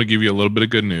 Well, I want to give you a little bit of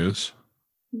good news.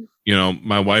 You know,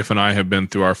 my wife and I have been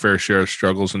through our fair share of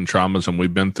struggles and traumas, and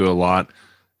we've been through a lot.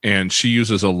 And she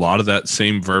uses a lot of that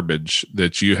same verbiage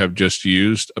that you have just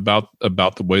used about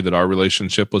the way that our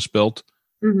relationship was built.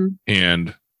 Mm-hmm.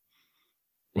 And,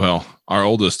 well, our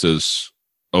oldest is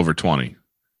over 20.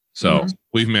 So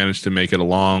we've managed to make it a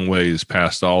long ways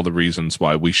past all the reasons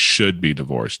why we should be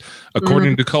divorced.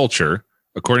 According to culture,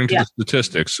 according to the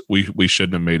statistics, we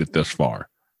shouldn't have made it this far.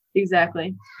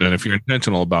 Exactly. And if you're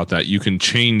intentional about that, you can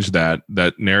change that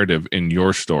narrative in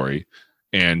your story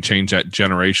and change that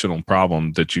generational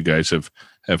problem that you guys have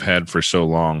had for so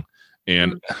long.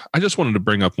 And I just wanted to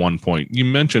bring up one point. You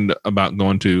mentioned about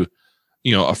going to,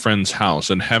 you know, a friend's house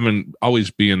and having always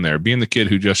being there, being the kid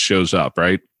who just shows up,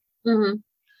 right? Mm-hmm.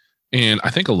 And I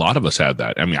think a lot of us have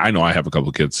that. I mean, I know I have a couple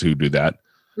of kids who do that.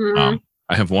 Mm-hmm.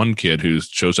 I have one kid who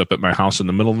shows up at my house in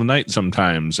the middle of the night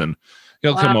sometimes, and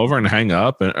he'll come over and hang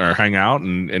up or hang out.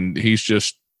 And he's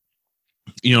just,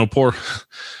 you know, poor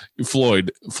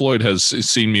Floyd. Floyd has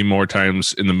seen me more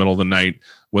times in the middle of the night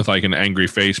with like an angry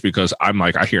face because I'm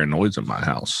like, I hear a noise in my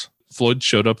house. Floyd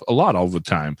showed up a lot all the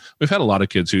time. We've had a lot of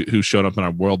kids who showed up in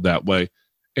our world that way.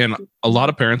 And a lot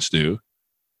of parents do.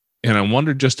 And I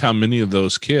wonder just how many of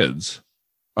those kids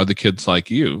are the kids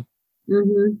like you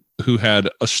who had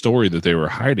a story that they were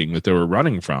hiding, that they were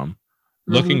running from,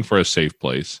 looking for a safe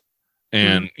place.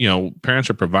 And, you know,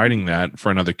 parents are providing that for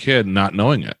another kid, not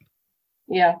knowing it.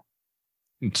 Yeah.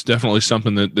 It's definitely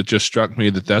something that just struck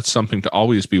me that's something to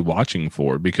always be watching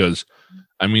for, because,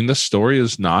 I mean, this story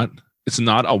it's not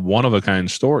a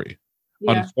one-of-a-kind story.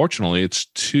 Yeah. Unfortunately, it's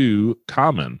too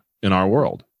common in our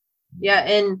world. Yeah,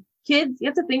 and kids, you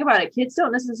have to think about it. Kids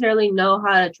don't necessarily know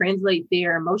how to translate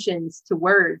their emotions to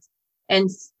words.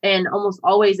 And almost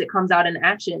always it comes out in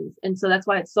actions. And so that's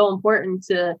why it's so important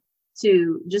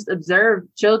to just observe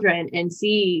children and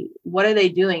see, what are they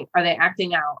doing? Are they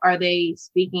acting out? Are they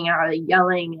speaking out? Are they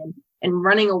yelling and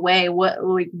running away?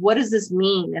 What does this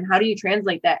mean? And how do you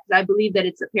translate that? Because I believe that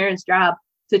it's a parent's job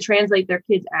to translate their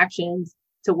kids' actions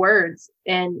to words,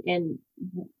 and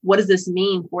what does this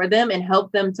mean for them, and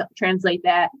help them to translate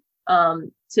that,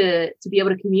 to be able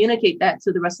to communicate that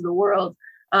to the rest of the world.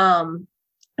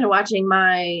 And watching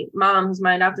my mom, who's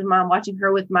my adopted mom, watching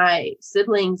her with my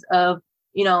siblings of,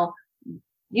 you know,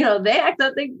 they act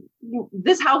up.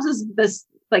 This house is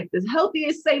the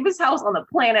healthiest, safest house on the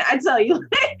planet. I tell you,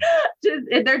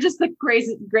 they're just the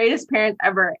greatest parents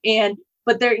ever.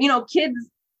 But they're, you know, kids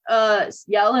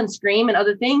yell and scream and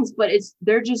other things, but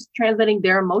they're just translating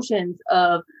their emotions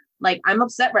of like, I'm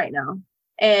upset right now.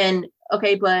 And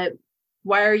okay, but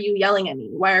why are you yelling at me?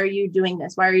 Why are you doing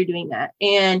this? Why are you doing that?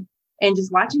 And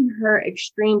just watching her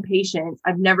extreme patience,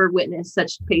 I've never witnessed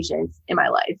such patience in my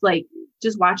life. Like,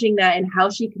 just watching that and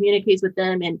how she communicates with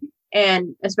them,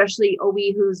 and especially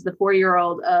Obi, who's the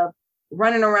 4-year-old, of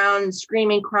running around,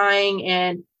 screaming, crying.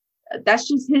 And that's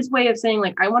just his way of saying,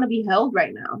 like, I want to be held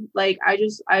right now. Like, I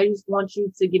just want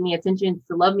you to give me attention,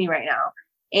 to love me right now.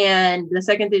 And the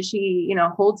second that she, you know,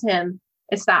 holds him,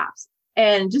 it stops.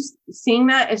 And just seeing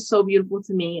that is so beautiful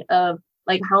to me, of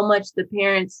like how much it's the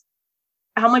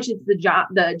job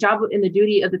and the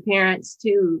duty of the parents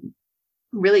to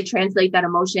really translate that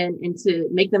emotion and to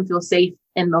make them feel safe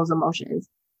in those emotions.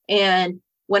 And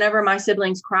whenever my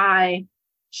siblings cry,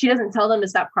 she doesn't tell them to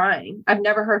stop crying. I've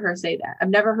never heard her say that. I've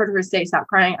never heard her say, stop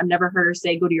crying. I've never heard her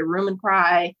say, go to your room and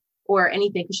cry, or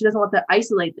anything, because she doesn't want to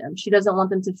isolate them. She doesn't want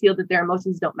them to feel that their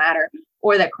emotions don't matter,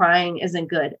 or that crying isn't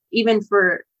good,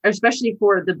 especially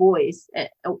for the boys.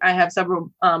 I have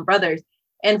several brothers,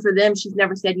 and for them, she's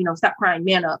never said, you know, stop crying,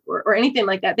 man up, or anything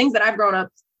like that. Things that I've grown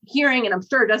up hearing, and I'm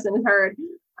sure Justin has heard,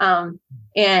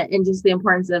 and just the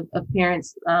importance of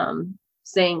parents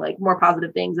saying like more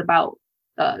positive things about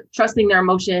trusting their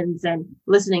emotions and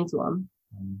listening to them.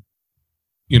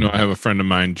 You know, I have a friend of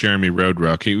mine, Jeremy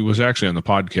Roadruck. He was actually on the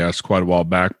podcast quite a while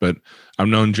back, but I've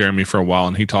known Jeremy for a while,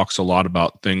 and he talks a lot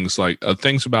about things like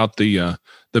things about the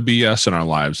BS in our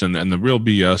lives, and the real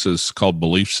BS is called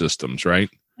belief systems, right?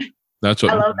 That's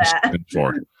what I love that stands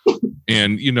for.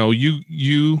 And you know,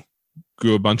 you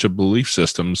grew a bunch of belief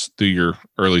systems through your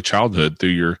early childhood, through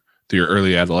your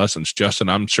early adolescence. Justin,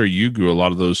 I'm sure you grew a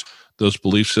lot of those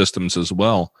belief systems as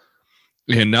well.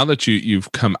 And now that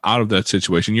you've come out of that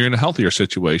situation, you're in a healthier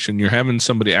situation. You're having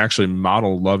somebody actually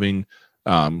model loving,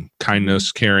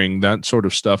 kindness, caring, that sort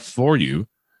of stuff for you.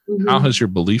 Mm-hmm. How has your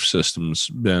belief systems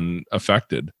been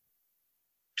affected?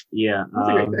 Yeah,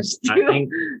 I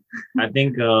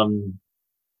think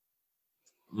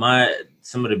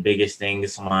some of the biggest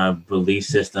things my belief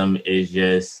system is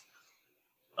just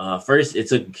first,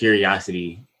 it's a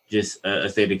curiosity, just a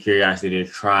state of curiosity to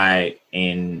try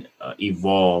and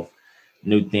evolve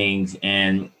new things,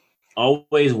 and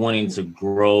always wanting to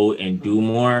grow and do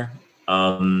more.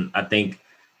 I think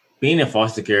being in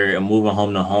foster care and moving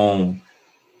home to home,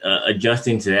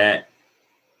 adjusting to that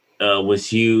was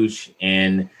huge.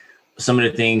 And some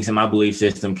of the things in my belief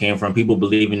system came from people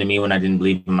believing in me when I didn't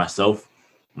believe in myself.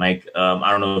 Like,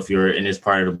 I don't know if you're in this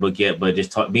part of the book yet, but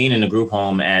just being in a group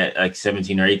home at like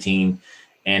 17 or 18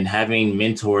 and having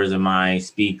mentors of mine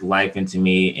speak life into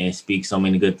me and speak so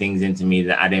many good things into me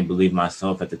that I didn't believe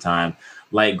myself at the time,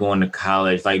 like going to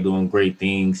college, like doing great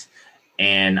things.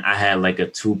 And I had like a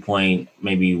 2.1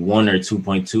 or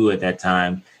 2.2 at that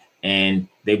time. And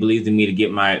they believed in me to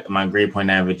get my grade point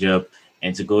average up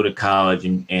and to go to college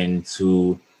and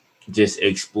to just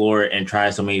explore and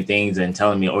try so many things, and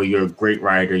telling me, oh, you're a great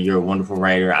writer. You're a wonderful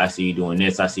writer. I see you doing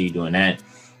this. I see you doing that.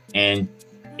 And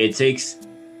it takes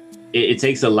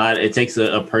a lot. It takes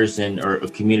a person or a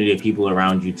community of people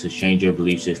around you to change your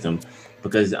belief system,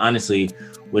 because honestly,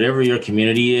 whatever your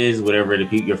community is, whatever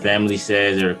your family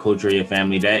says, or the culture of your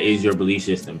family, that is your belief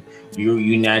system.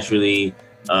 You naturally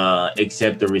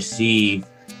accept or receive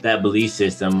that belief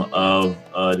system of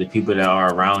the people that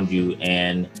are around you,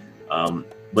 and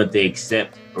what they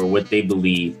accept or what they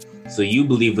believe. So you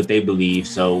believe what they believe.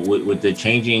 So with the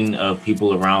changing of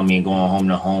people around me and going home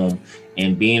to home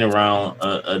and being around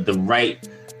the right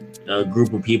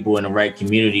group of people in the right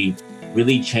community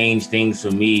really changed things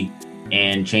for me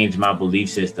and changed my belief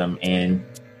system. And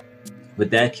with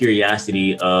that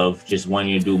curiosity of just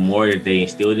wanting to do more that they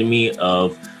instilled in me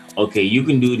of, okay, you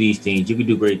can do these things, you can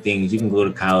do great things, you can go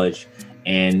to college.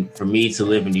 And for me to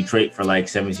live in Detroit for like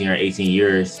 17 or 18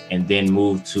 years and then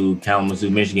move to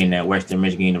Kalamazoo, Michigan at Western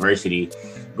Michigan University,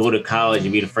 go to college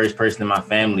and be the first person in my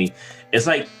family, it's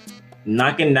like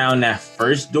knocking down that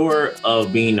first door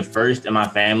of being the first in my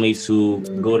family to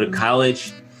go to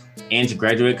college and to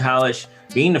graduate college.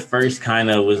 Being the first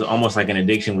kind of was almost like an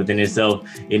addiction within itself,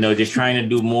 you know, just trying to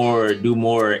do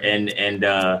more and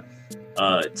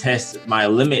test my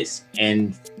limits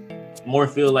and more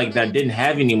feel like that I didn't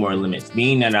have any more limits,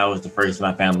 being that I was the first in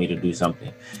my family to do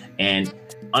something. And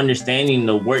understanding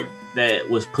the work that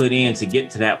was put in to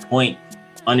get to that point,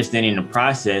 understanding the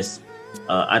process,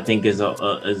 I think is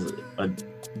a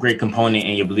great component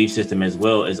in your belief system as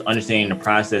well, is understanding the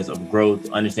process of growth,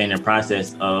 understanding the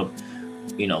process of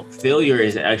failure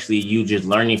is actually you just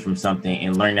learning from something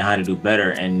and learning how to do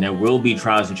better. And there will be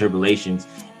trials and tribulations,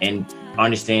 and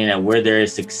understanding that where there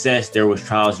is success, there was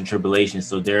trials and tribulations.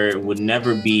 So there would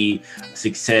never be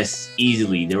success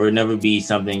easily. There would never be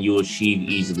something you achieve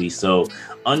easily. So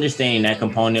understanding that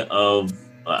component of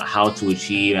how to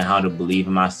achieve and how to believe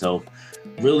in myself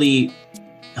really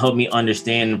helped me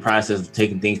understand the process of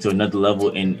taking things to another level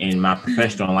in my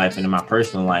professional life and in my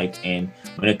personal life. And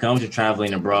when it comes to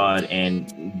traveling abroad,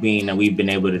 and being that we've been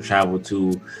able to travel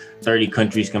to 30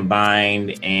 countries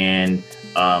combined, and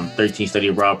 13 study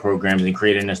abroad programs, and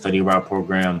creating a study abroad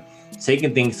program,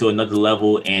 taking things to another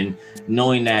level, and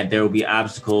knowing that there will be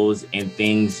obstacles and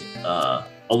things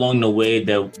along the way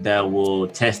that will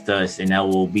test us, and that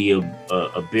will be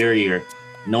a barrier.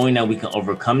 Knowing that we can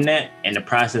overcome that, and the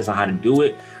process on how to do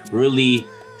it really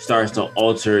starts to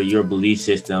alter your belief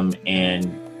system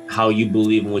and how you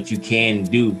believe in what you can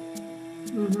do.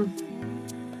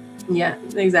 Mm-hmm. Yeah,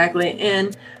 exactly.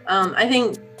 And I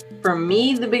think for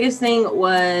me, the biggest thing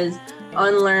was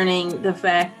unlearning the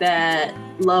fact that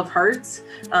love hurts,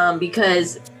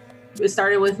 because it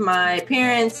started with my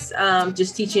parents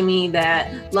just teaching me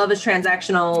that love is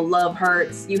transactional, love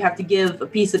hurts. You have to give a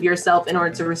piece of yourself in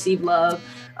order to receive love,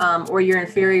 or you're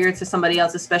inferior to somebody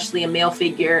else, especially a male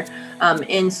figure.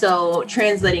 And so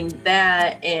translating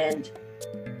that and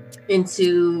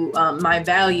into my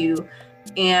value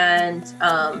and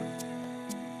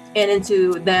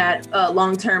into that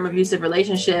long-term abusive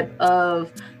relationship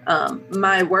of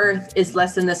my worth is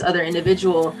less than this other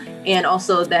individual, and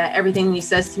also that everything he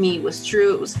says to me was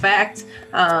true, it was fact,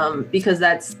 because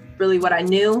that's really what I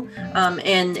knew,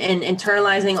 and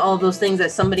internalizing all of those things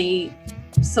that somebody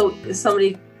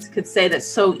could say that's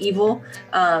so evil,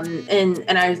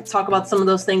 and I talk about some of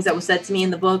those things that was said to me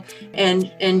in the book,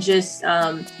 and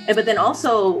but then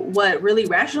also what really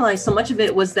rationalized so much of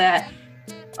it was that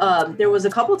there was a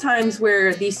couple times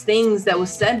where these things that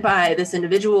was said by this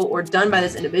individual or done by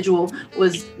this individual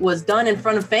was done in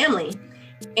front of family,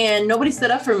 and nobody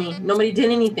stood up for me. Nobody did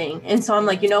anything. And so I'm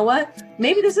like, you know what?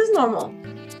 Maybe this is normal.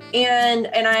 And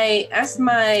I asked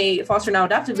my foster now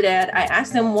adoptive dad, I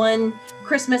asked him one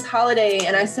Christmas holiday,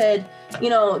 and I said,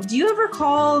 do you ever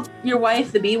call your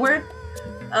wife the B word?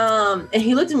 And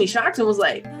he looked at me shocked and was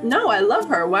like, no, I love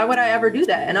her. Why would I ever do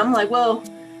that? And I'm like, well,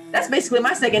 that's basically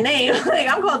my second name. Like,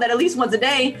 I'm called that at least once a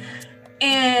day.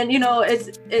 And,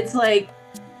 it's like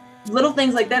little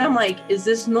things like that. I'm like, is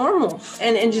this normal?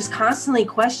 And just constantly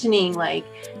questioning, like,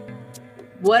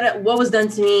 what was done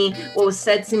to me, what was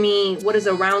said to me, what is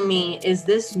around me, is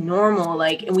this normal?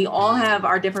 Like, and we all have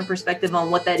our different perspective on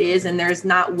what that is. And there's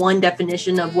not one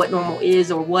definition of what normal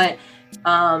is, or what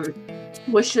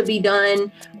should be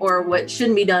done or what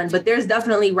shouldn't be done. But there's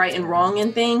definitely right and wrong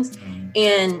in things.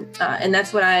 And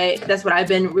that's what I've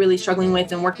been really struggling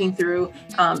with and working through.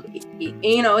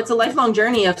 It's a lifelong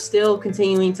journey of still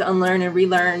continuing to unlearn and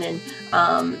relearn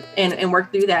and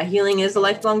work through that. Healing is a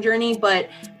lifelong journey, but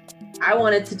I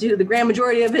wanted to do the grand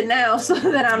majority of it now so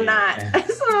that I'm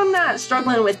not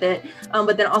struggling with it.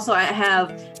 But then also I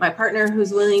have my partner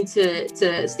who's willing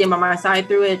to stand by my side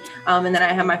through it. And then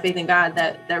I have my faith in God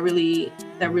that really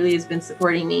has been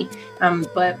supporting me.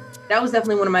 But that was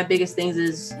definitely one of my biggest things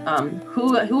is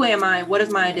who am I? What is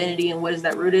my identity, and what is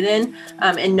that rooted in?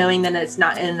 And knowing that it's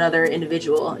not in another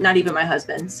individual, not even my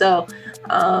husband. So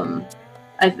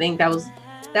I think that was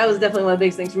definitely one of the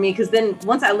biggest things for me, because then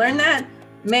once I learned that,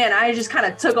 man, I just kind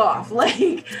of took off.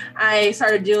 Like, I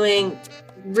started doing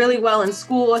really well in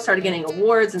school. I started getting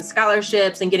awards and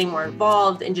scholarships and getting more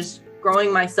involved and just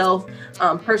growing myself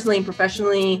personally and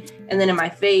professionally, and then in my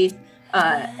faith.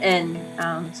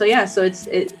 So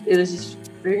it was just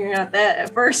figuring out that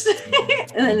at first,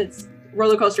 and then it's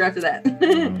roller coaster after that.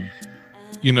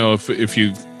 If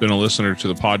you've been a listener to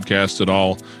the podcast at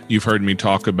all, you've heard me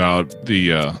talk about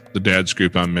the dad's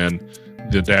group I'm in.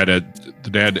 The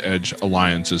Dad Edge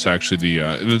Alliance is actually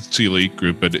it's the elite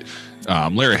group, but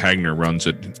Larry Hagner runs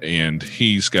it, and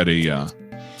he's got a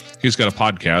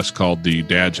podcast called The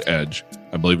Dad's Edge.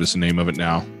 I believe is the name of it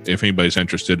now. If anybody's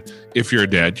interested, if you're a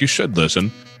dad, you should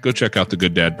listen. Go check out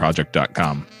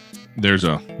thegooddadproject.com. There's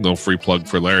a little free plug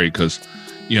for Larry, because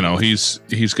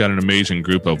he's got an amazing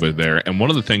group over there. And one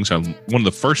of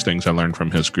the first things I learned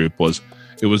from his group was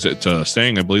it's a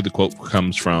saying. I believe the quote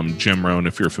comes from Jim Rohn.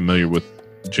 If you're familiar with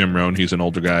Jim Rohn, he's an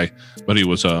older guy, but he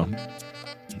was a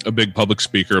big public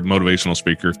speaker, a motivational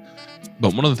speaker.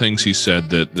 But one of the things he said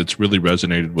that's really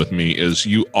resonated with me is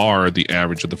you are the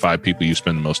average of the 5 people you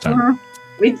spend the most time.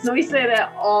 Mm-hmm. We say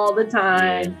that all the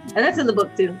time, and that's in the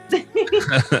book too.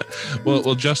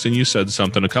 Well, Justin, you said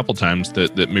something a couple times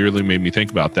that really made me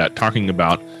think about that, talking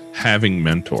about having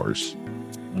mentors.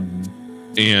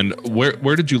 And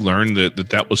where did you learn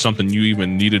that was something you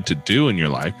even needed to do in your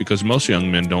life? Because most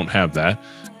young men don't have that.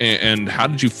 And how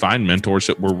did you find mentors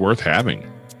that were worth having?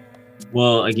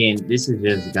 Well, again, this is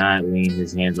just God laying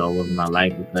his hands all over my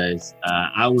life, because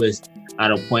I was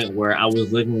at a point where I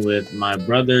was living with my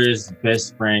brother's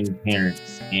best friend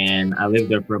parents, and I lived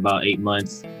there for about 8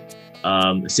 months.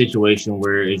 A situation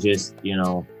where it just,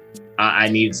 I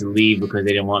needed to leave because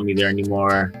they didn't want me there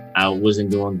anymore. I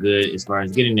wasn't doing good as far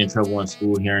as getting in trouble in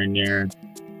school here and there.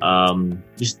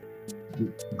 Just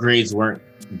grades weren't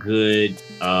good.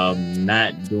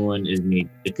 Not doing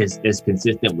as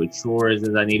consistent with chores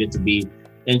as I needed to be.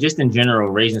 And just in general,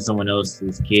 raising someone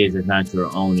else's kids as not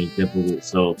your own is difficult.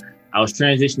 So I was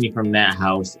transitioning from that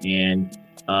house, and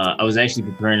I was actually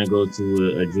preparing to go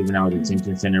to a juvenile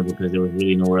detention center because there was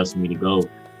really nowhere else for me to go.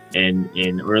 And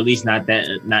or at least not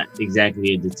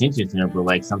exactly a detention center, but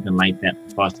like something like that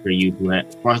for foster care youth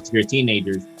foster care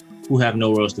teenagers who have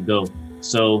nowhere else to go.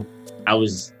 So I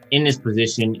was in this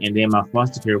position, and then my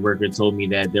foster care worker told me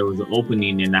that there was an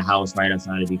opening in the house right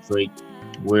outside of Detroit,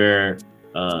 where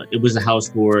it was a house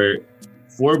for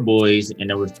 4 boys, and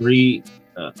there were 3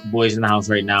 boys in the house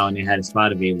right now, and they had a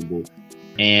spot available.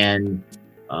 And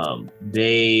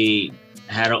they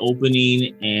had an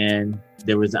opening, and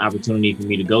there was an opportunity for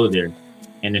me to go there.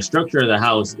 And the structure of the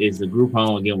house is a group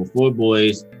home, again, with 4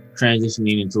 boys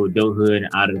transitioning into adulthood and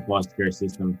out of the foster care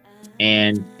system.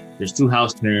 And there's 2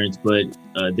 house parents, but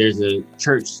there's a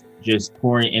church just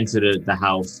pouring into the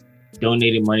house,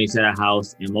 donating money to the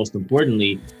house. And most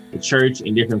importantly, the church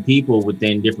and different people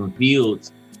within different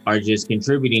fields are just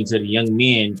contributing to the young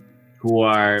men who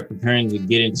are preparing to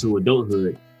get into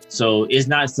adulthood. So it's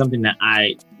not something that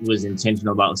I was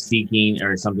intentional about seeking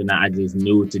or something that I just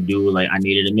knew to do. Like I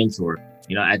needed a mentor.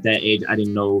 At that age, I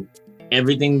didn't know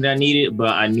everything that I needed, but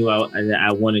I knew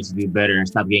I wanted to do better and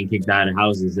stop getting kicked out of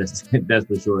houses. That's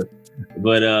for sure.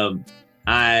 But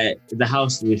the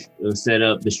house was set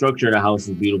up. The structure of the house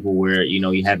is beautiful, where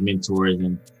you have mentors,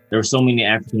 and there were so many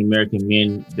African American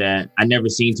men that I never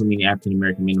seen so many African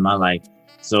American men in my life.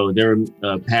 So there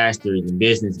were pastors and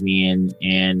businessmen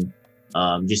and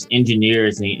just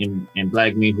engineers and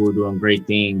Black men who were doing great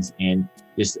things, and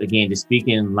just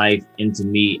speaking life into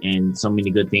me and so many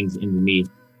good things into me.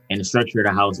 And the structure of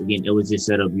the house, again, it was just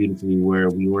set up beautifully where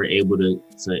we were able to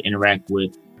interact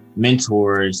with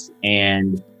mentors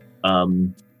and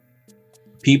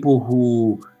people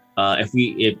who,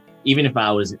 even if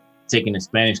I was taking a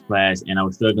Spanish class and I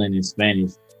was struggling in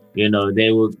Spanish,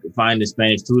 they would find a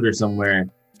Spanish tutor somewhere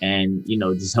and,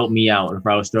 just help me out. Or if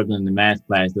I was struggling in the math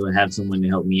class, they would have someone to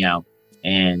help me out.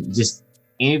 And just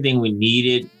anything we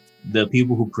needed. The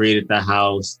people who created the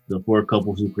house, the 4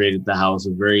 couples who created the house,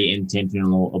 were very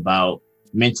intentional about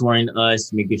mentoring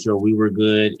us, making sure we were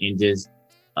good, and just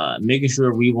making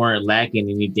sure we weren't lacking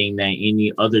anything that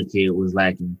any other kid was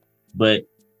lacking. But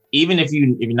even if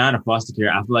you're not a foster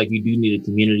care, I feel like you do need a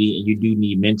community and you do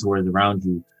need mentors around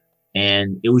you.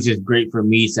 And it was just great for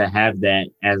me to have that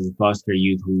as a foster care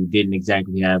youth who didn't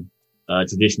exactly have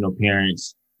traditional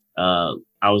parents I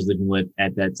was living with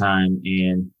at that time.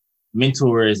 And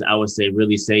mentors, I would say,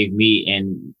 really saved me.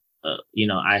 And,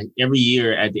 every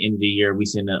year at the end of the year, we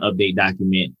send an update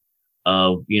document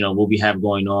of, what we have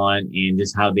going on and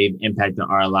just how they've impacted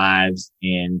our lives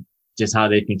and just how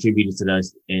they've contributed to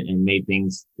us and made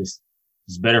things just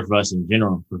better for us in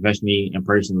general, professionally and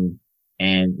personally.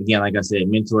 And again, like I said,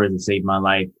 mentors have saved my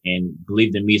life and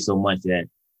believed in me so much that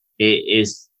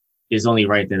it's only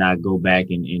right that I go back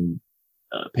and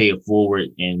pay it forward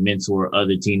and mentor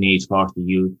other teenage foster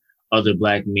youth, other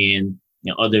Black men,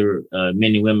 other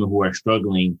men and women who are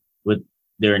struggling with,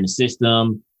 they're in the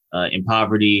system, in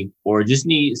poverty, or just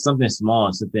need something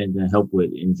small, something to help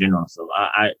with in general. So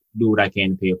I do what I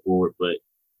can to pay it forward. But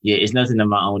yeah, it's nothing of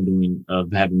my own doing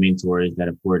of having mentors that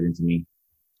have poured into me.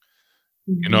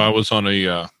 I was on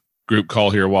a group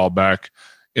call here a while back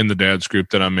in the dad's group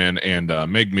that I'm in, and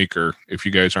Meg Meeker, if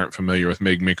you guys aren't familiar with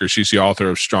Meg Meeker, she's the author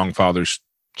of Strong Fathers,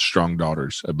 Strong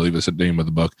Daughters, I believe is the name of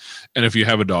the book. And if you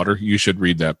have a daughter, you should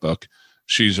read that book.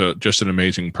 She's just an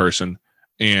amazing person.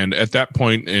 And at that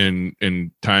point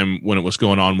in time when it was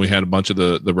going on, we had a bunch of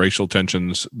the racial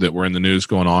tensions that were in the news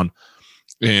going on.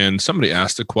 And somebody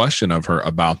asked a question of her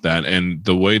about that and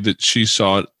the way that she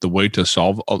saw it, the way to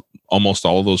solve almost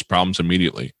all of those problems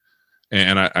immediately.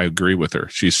 And I agree with her.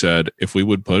 She said, if we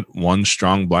would put one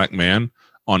strong Black man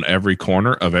on every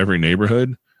corner of every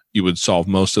neighborhood, you would solve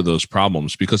most of those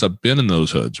problems, because I've been in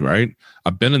those hoods, right?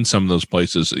 I've been in some of those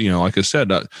places. Like I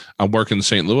said, I work in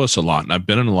St. Louis a lot, and I've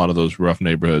been in a lot of those rough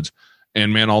neighborhoods.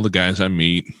 And man, all the guys I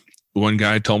meet, one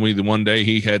guy told me that one day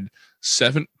he had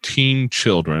 17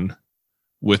 children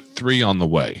with 3 on the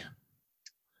way.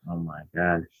 Oh my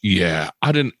gosh. Yeah,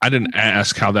 I didn't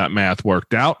ask how that math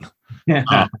worked out,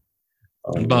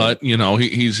 but you know,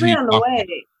 he's 3 on the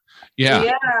way.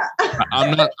 Yeah.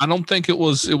 I don't think it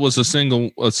was a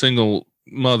single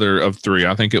mother of 3.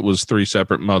 I think it was 3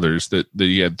 separate mothers that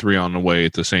he had 3 on the way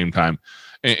at the same time.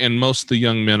 And most of the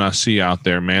young men I see out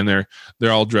there, man,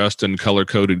 they're all dressed in color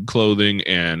coded clothing,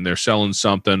 and they're selling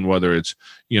something, whether it's,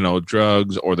 you know,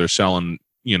 drugs, or they're selling,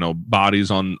 you know,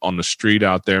 bodies on the street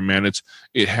out there, man.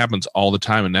 It happens all the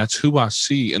time. And that's who I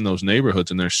see in those neighborhoods.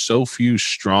 And there's so few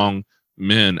strong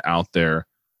men out there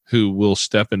who will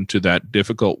step into that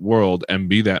difficult world and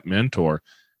be that mentor.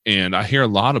 And I hear a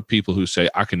lot of people who say,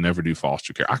 I can never do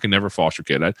foster care. I can never foster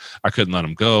kid. I couldn't let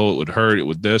them go. It would hurt. It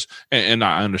would this. And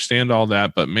I understand all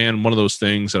that. But man, one of those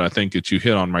things that I think that you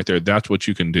hit on right there, that's what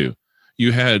you can do.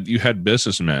 You had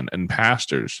businessmen and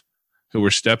pastors who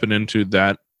were stepping into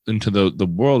the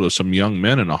world of some young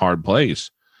men in a hard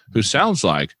place, who sounds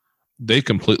like they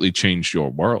completely changed your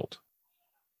world.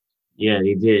 Yeah,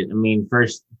 they did. I mean,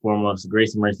 first and foremost, the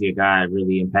grace and mercy of God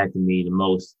really impacted me the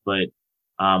most. But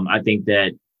I think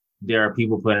that there are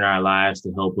people put in our lives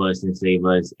to help us and save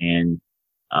us. And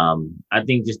I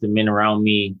think just the men around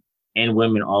me, and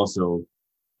women also,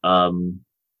 of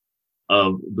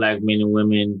Black men and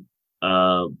women,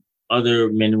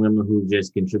 other men and women who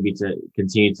just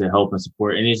continue to help and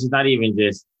support. And it's just not even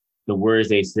just the words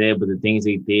they said, but the things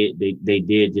they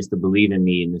did just to believe in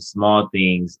me, and the small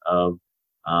things of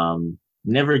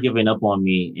never giving up on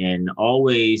me, and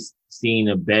always seeing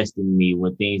the best in me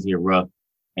when things get rough.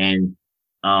 And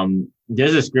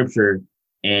there's a scripture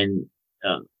and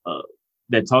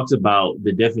that talks about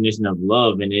the definition of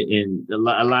love, and a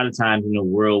lot of times in the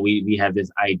world we have this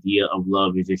idea of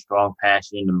love is just strong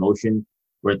passion and emotion,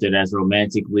 whether that's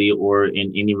romantically or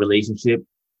in any relationship.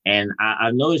 And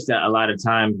I've noticed that a lot of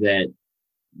times that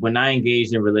when I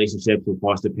engage in relationships with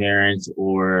foster parents,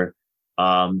 or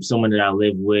someone that I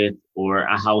live with, or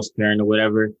a house parent or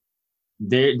whatever,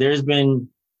 there's been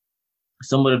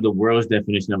somewhat of the world's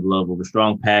definition of love, of a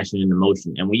strong passion and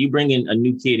emotion. And when you bring in a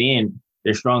new kid in,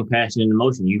 there's strong passion and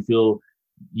emotion. You feel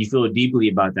deeply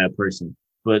about that person.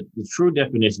 But the true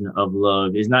definition of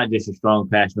love is not just a strong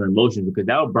passion or emotion, because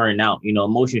that will burn out. You know,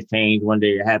 emotions change. One day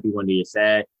you're happy, one day you're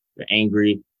sad, you're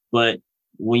angry. But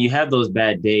when you have those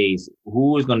bad days,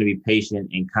 who is going to be patient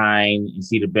and kind and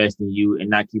see the best in you and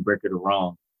not keep record of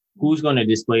wrong? Who's going to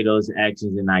display those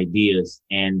actions and ideas?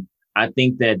 And I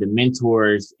think that the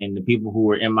mentors and the people who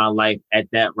were in my life at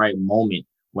that right moment,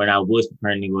 when I was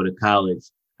preparing to go to college,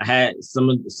 I had some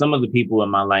of the people in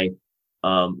my life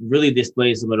really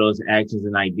display some of those actions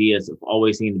and ideas of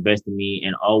always seeing the best in me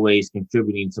and always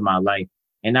contributing to my life,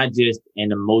 and not just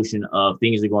an emotion of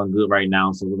things are going good right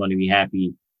now, so we're going to be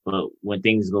happy. But when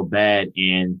things go bad,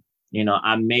 and, you know,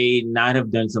 I may not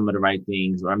have done some of the right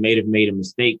things, or I may have made a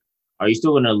mistake, are you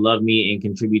still going to love me and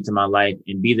contribute to my life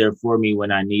and be there for me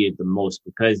when I need it the most?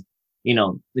 Because, you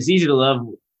know, it's easy to love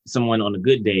someone on a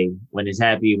good day, when it's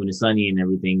happy, when it's sunny and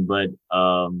everything. But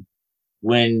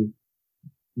when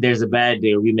there's a bad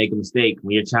day, or we make a mistake,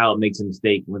 when your child makes a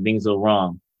mistake, when things go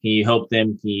wrong, can you help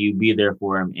them? Can you be there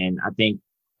for them? And I think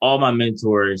all my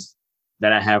mentors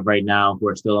that I have right now who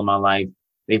are still in my life,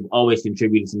 they've always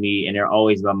contributed to me, and they're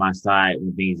always by my side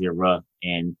when things get rough,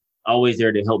 and always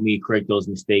there to help me correct those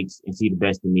mistakes and see the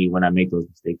best in me when I make those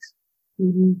mistakes.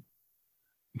 Mm-hmm.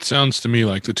 It sounds to me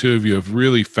like the two of you have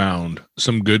really found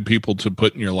some good people to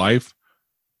put in your life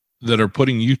that are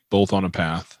putting you both on a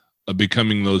path of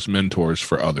becoming those mentors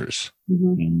for others.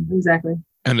 Mm-hmm. Exactly.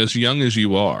 And as young as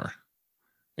you are,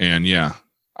 and yeah,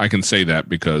 I can say that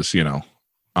because, you know,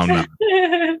 I'm not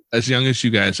as young as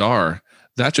you guys are,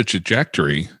 that's a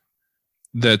trajectory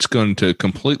that's going to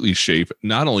completely shape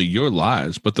not only your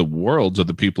lives, but the worlds of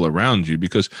the people around you,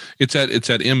 because it's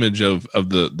that image of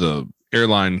the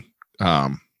airline,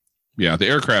 the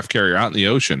aircraft carrier out in the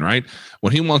ocean, right?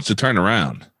 When he wants to turn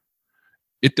around,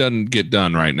 it doesn't get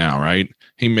done right now, right?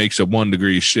 He makes a 1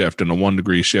 degree shift and a 1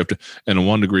 degree shift and a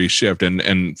 1 degree shift.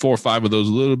 And 4 or 5 of those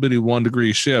little bitty 1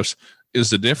 degree shifts is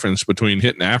the difference between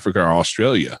hitting Africa or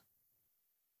Australia.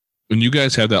 And you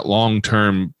guys have that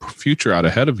long-term future out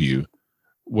ahead of you,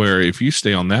 where if you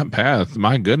stay on that path,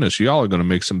 my goodness, y'all are going to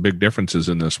make some big differences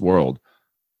in this world.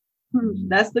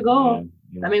 That's the goal.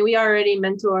 Yeah. I mean, we already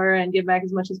mentor and give back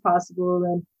as much as possible.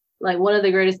 And like one of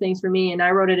the greatest things for me, and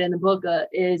I wrote it in the book,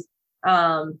 is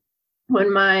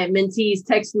when my mentees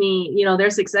text me, you know, their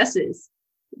successes,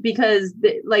 because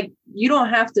you don't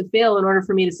have to fail in order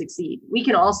for me to succeed. We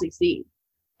can all succeed.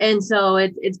 And so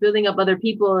it's building up other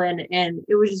people. And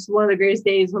it was just one of the greatest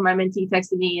days when my mentee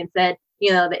texted me and said,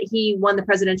 you know, that he won the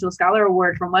Presidential Scholar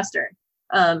Award from Western.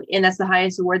 And that's the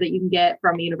highest award that you can get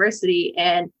from a university.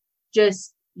 And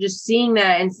just seeing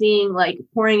that and seeing like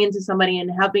pouring into somebody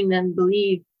and helping them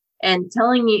believe and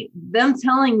telling me,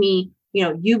 you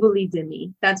know, you believed in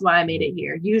me. That's why I made it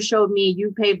here. You showed me,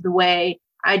 you paved the way.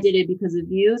 I did it because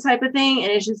of you type of thing.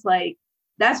 And it's just like,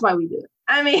 that's why we do it.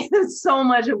 I mean, so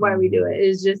much of why we do it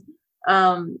is just,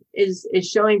 is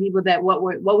showing people that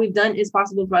what we've done is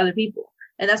possible for other people.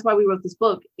 And that's why we wrote this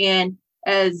book. And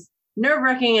as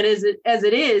nerve-wracking as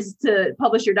it is to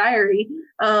publish your diary,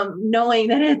 knowing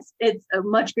that it's a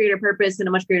much greater purpose and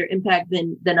a much greater impact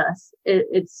than us.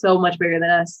 It's so much bigger than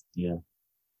us. Yeah.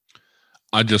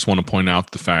 I just want to point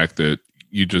out the fact that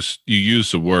you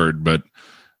use the word, but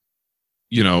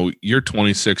you know, you're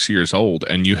 26 years old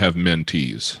and you have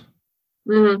mentees.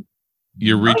 Mm-hmm.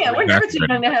 You're reaching we're never too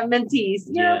young to have mentees.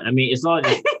 Yeah. I mean, it's all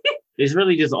just, it's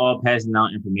really just all passing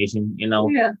out information. You know,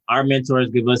 Our mentors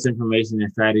give us information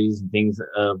and strategies and things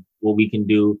of what we can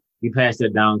do. We pass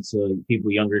that down to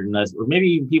people younger than us, or maybe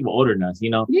even people older than us.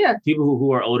 You know, people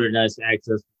who are older than us ask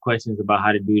us questions about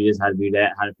how to do this, how to do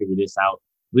that, how to figure this out.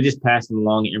 We just pass them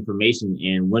along information.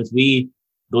 And once we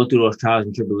go through those trials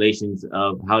and tribulations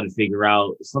of how to figure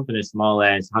out something as small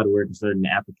as how to work a certain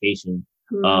application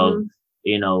of,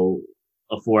 you know,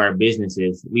 for our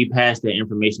businesses, we pass that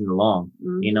information along,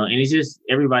 you know, and it's just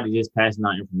everybody just passing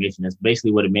out information. That's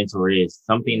basically what a mentor is.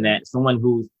 Someone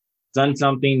who's done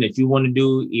something that you want to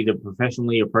do, either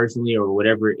professionally or personally or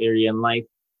whatever area in life.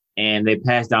 And they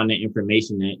pass down that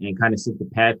information and kind of set the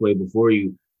pathway before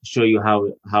you, show you how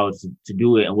to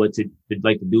do it and what to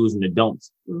like the do's and the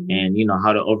don'ts, and you know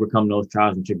how to overcome those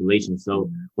trials and tribulations.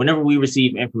 So whenever we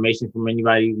receive information from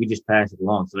anybody, we just pass it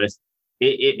along. So that's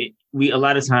we a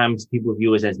lot of times people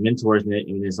view us as mentors and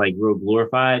it's like real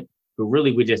glorified, but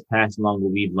really we just pass along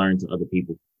what we've learned to other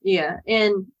people. Yeah,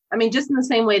 and I mean, just in the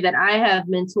same way that I have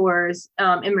mentors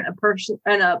in a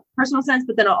personal sense,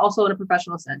 but then also in a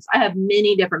professional sense. I have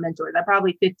many different mentors. I'm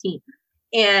probably 15.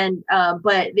 And,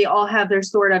 but they all have their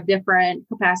sort of different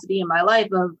capacity in my life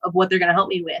of what they're going to help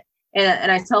me with.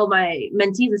 And I tell my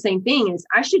mentees the same thing is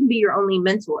I shouldn't be your only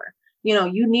mentor. You know,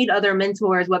 you need other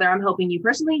mentors, whether I'm helping you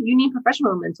personally, you need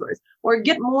professional mentors, or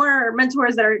get more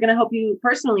mentors that are going to help you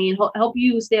personally and help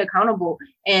you stay accountable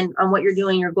and on what you're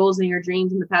doing, your goals and your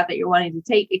dreams and the path that you're wanting to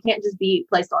take. It can't just be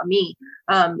placed on me.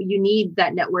 You need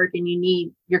that network and you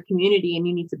need your community and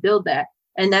you need to build that.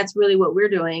 And that's really what we're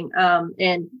doing.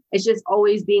 And it's just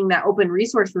always being that open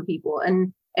resource for people.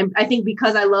 And I think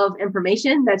because I love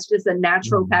information, that's just a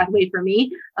natural pathway for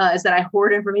me, is that I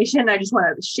hoard information. I just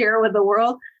want to share with the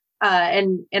world.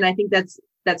 And I think that's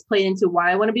played into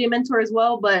why I want to be a mentor as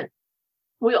well. But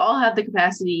we all have the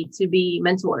capacity to be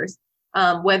mentors,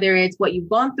 whether it's what you've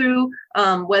gone through,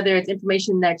 whether it's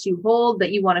information that you hold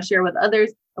that you want to share with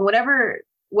others, and whatever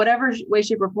way,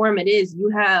 shape, or form it is, you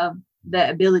have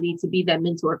the ability to be that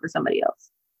mentor for somebody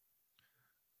else.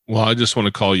 Well, I just want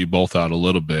to call you both out a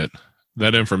little bit.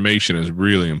 That information is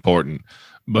really important.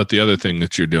 But the other thing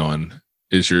that you're doing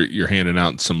is you're handing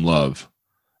out some love.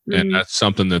 And that's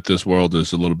something that this world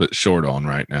is a little bit short on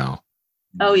right now.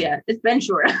 Oh, yeah. It's been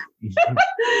short.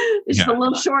 It's just a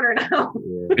little shorter now.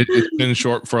 It's been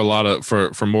short for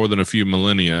for more than a few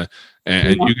millennia.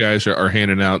 And you guys are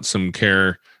handing out some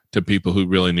care to people who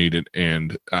really need it.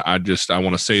 And I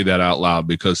want to say that out loud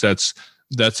because that's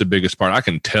the biggest part. I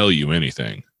can tell you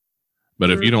anything,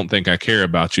 but if you don't think I care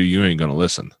about you, you ain't going to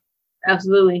listen.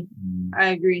 Absolutely. I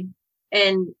agree.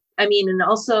 And I mean, and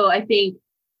also I think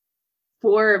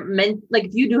for like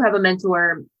if you do have a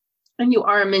mentor and you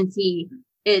are a mentee,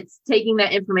 it's taking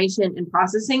that information and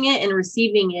processing it and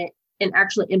receiving it and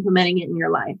actually implementing it in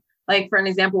your life. Like, for an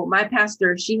example, my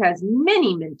pastor, she has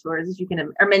many mentors,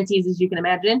 or mentees, as you can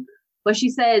imagine. But she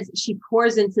says she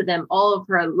pours into them all of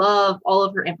her love, all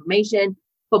of her information,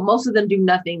 but most of them do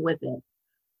nothing with it.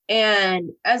 And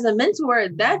as a mentor,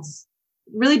 that's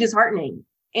really disheartening.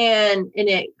 And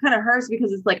it kind of hurts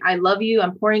because it's like, I love you.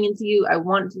 I'm pouring into you. I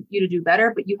want you to do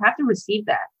better, but you have to receive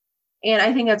that. And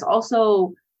I think that's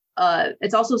also,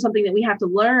 it's also something that we have to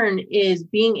learn is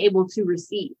being able to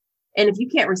receive. And if you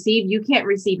can't receive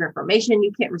information,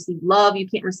 you can't receive love, you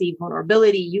can't receive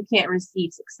vulnerability, you can't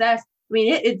receive success. I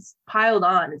mean, it's piled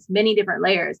on. It's many different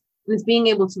layers, and it's being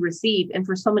able to receive. And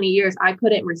for so many years, I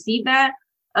couldn't receive that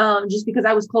just because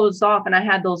I was closed off and I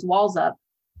had those walls up.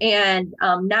 And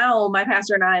now my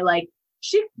pastor and I, like,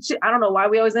 I don't know why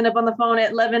we always end up on the phone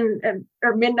at 11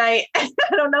 or midnight. I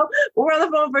don't know. But we're on the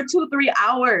phone for 2-3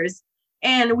 hours.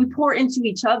 And we pour into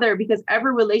each other because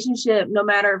every relationship, no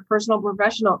matter personal or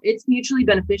professional, it's mutually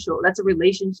beneficial. That's a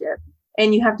relationship.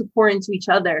 And you have to pour into each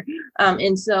other.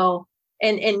 And so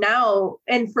And now,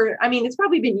 and for, I mean, it's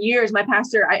probably been years. My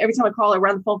pastor, every time I call her, we're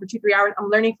on the phone for 2-3 hours. I'm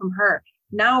learning from her.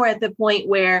 Now we're at the point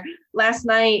where last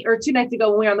night or 2 nights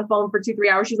ago, when we were on the phone for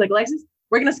 2-3 hours, she's like, Alexis,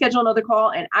 we're going to schedule another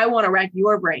call and I want to rack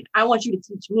your brain. I want you to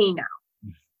teach me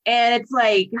now. And it's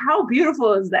like, how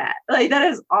beautiful is that? Like,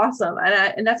 that is awesome.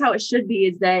 And that's how it should be,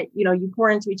 is that, you know, you pour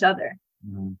into each other.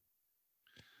 Mhm.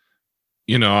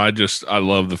 You know, I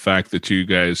love the fact that you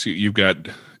guys, you've got,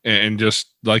 and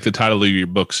just like the title of your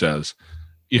book says,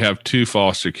 you have 2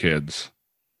 foster kids,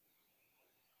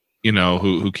 you know,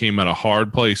 who came out of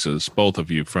hard places, both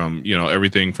of you, from, you know,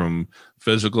 everything from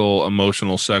physical,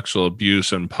 emotional, sexual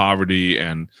abuse and poverty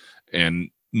and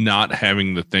not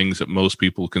having the things that most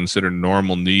people consider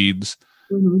normal needs,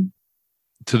 Mm-hmm.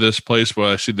 to this place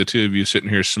where I see the 2 of you sitting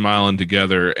here smiling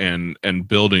together and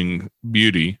building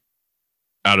beauty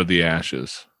out of the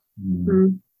ashes. Mhm. Mm-hmm.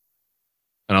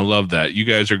 And I love that. You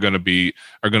guys are going to be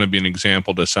an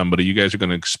example to somebody. You guys are going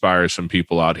to inspire some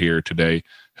people out here today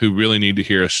who really need to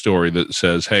hear a story that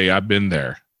says, "Hey, I've been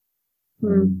there.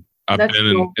 Mm-hmm. I've That's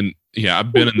been cool.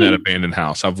 I've been in that abandoned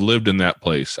house. I've lived in that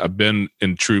place. I've been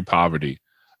in true poverty.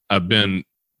 I've been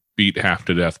beat half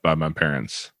to death by my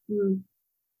parents."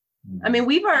 I mean,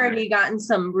 we've already gotten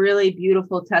some really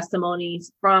beautiful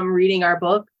testimonies from reading our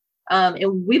book.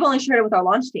 And we've only shared it with our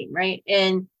launch team, right?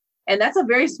 And that's a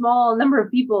very small number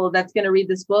of people that's going to read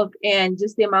this book, and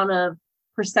just the amount of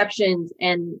perceptions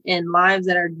and lives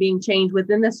that are being changed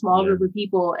within this small group of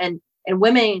people. And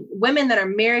women that are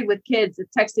married with kids have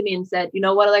texted me and said, you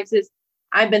know what, Alexis,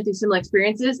 I've been through similar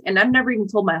experiences and I've never even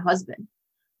told my husband.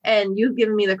 And you've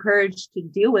given me the courage to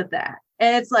deal with that.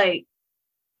 And it's like,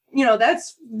 you know,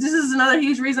 this is another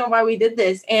huge reason why we did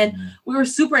this. And we were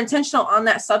super intentional on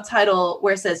that subtitle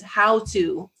where it says how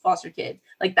to foster kid,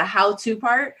 like the how to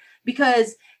part,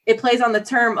 because it plays on the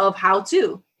term of how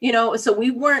to, you know, so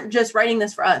we weren't just writing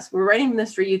this for us. We're writing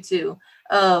this for you too,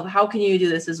 of how can you do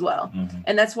this as well. Mhm.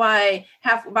 And that's why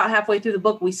about halfway through the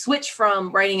book, we switched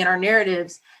from writing in our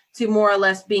narratives to more or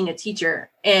less being a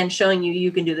teacher and showing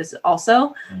you can do this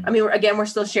also. Mhm. I mean, we're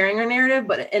still sharing our narrative,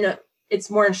 but it's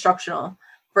more instructional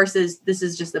versus this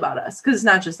is just about us, because it's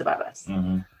not just about us.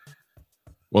 Mhm.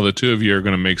 Well, the 2 of you are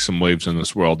going to make some waves in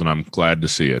this world, and I'm glad to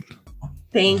see it.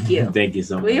 Thank you. Thank you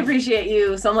so much. We appreciate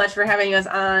you so much for having us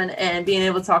on and being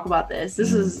able to talk about this.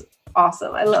 This is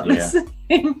awesome. I love this.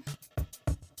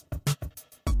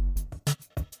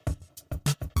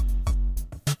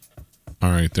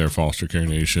 All right there, Foster Care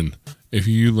Nation. If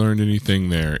you learned anything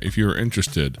there, if you were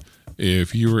interested,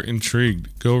 if you were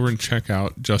intrigued, go over and check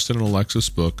out Justin and Alexis'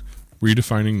 book,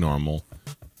 Redefining Normal.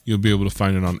 You'll be able to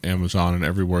find it on Amazon and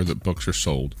everywhere that books are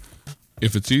sold.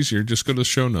 If it's easier, just go to the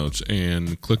show notes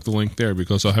and click the link there,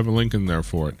 because I'll have a link in there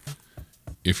for it.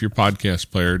 If your podcast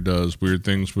player does weird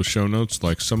things with show notes,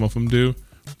 like some of them do,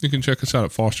 you can check us out at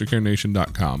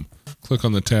fostercarenation.com. Click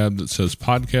on the tab that says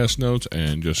podcast notes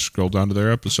and just scroll down to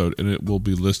their episode, and it will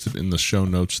be listed in the show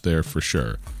notes there for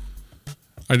sure.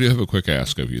 I do have a quick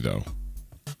ask of you, though.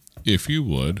 If you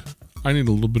would, I need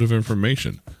a little bit of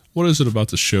information. What is it about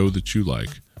the show that you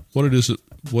like? What is it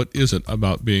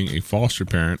about being a foster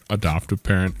parent, adoptive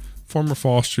parent, former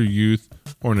foster youth,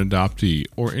 or an adoptee,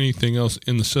 or anything else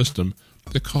in the system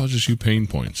that causes you pain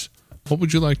points? What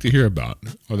would you like to hear about?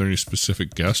 Are there any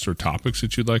specific guests or topics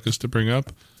that you'd like us to bring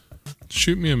up?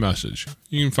 Shoot me a message.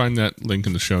 You can find that link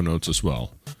in the show notes as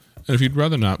well. And if you'd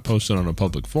rather not post it on a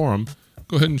public forum,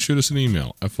 go ahead and shoot us an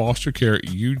email at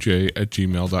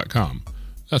fostercareuj@gmail.com.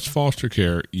 That's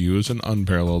fostercare, U as in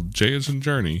unparalleled, J as in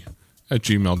journey,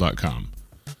 @gmail.com.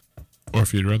 Or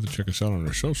if you'd rather check us out on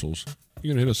our socials,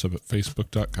 you can hit us up at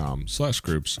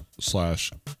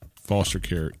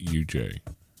facebook.com/groups/fostercareuj.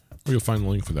 Or you'll find the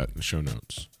link for that in the show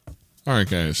notes. All right,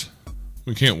 guys.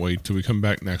 We can't wait till we come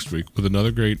back next week with another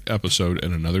great episode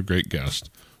and another great guest.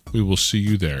 We will see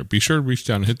you there. Be sure to reach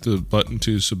down and hit the button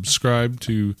to subscribe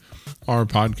to our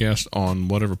podcast on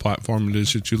whatever platform it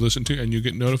is that you listen to, and you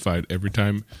get notified every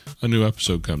time a new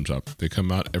episode comes up. They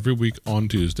come out every week on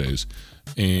Tuesdays.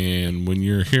 And when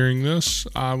you're hearing this,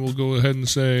 I will go ahead and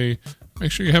say,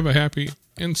 make sure you have a happy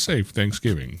and safe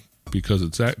Thanksgiving, because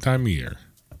it's that time of year.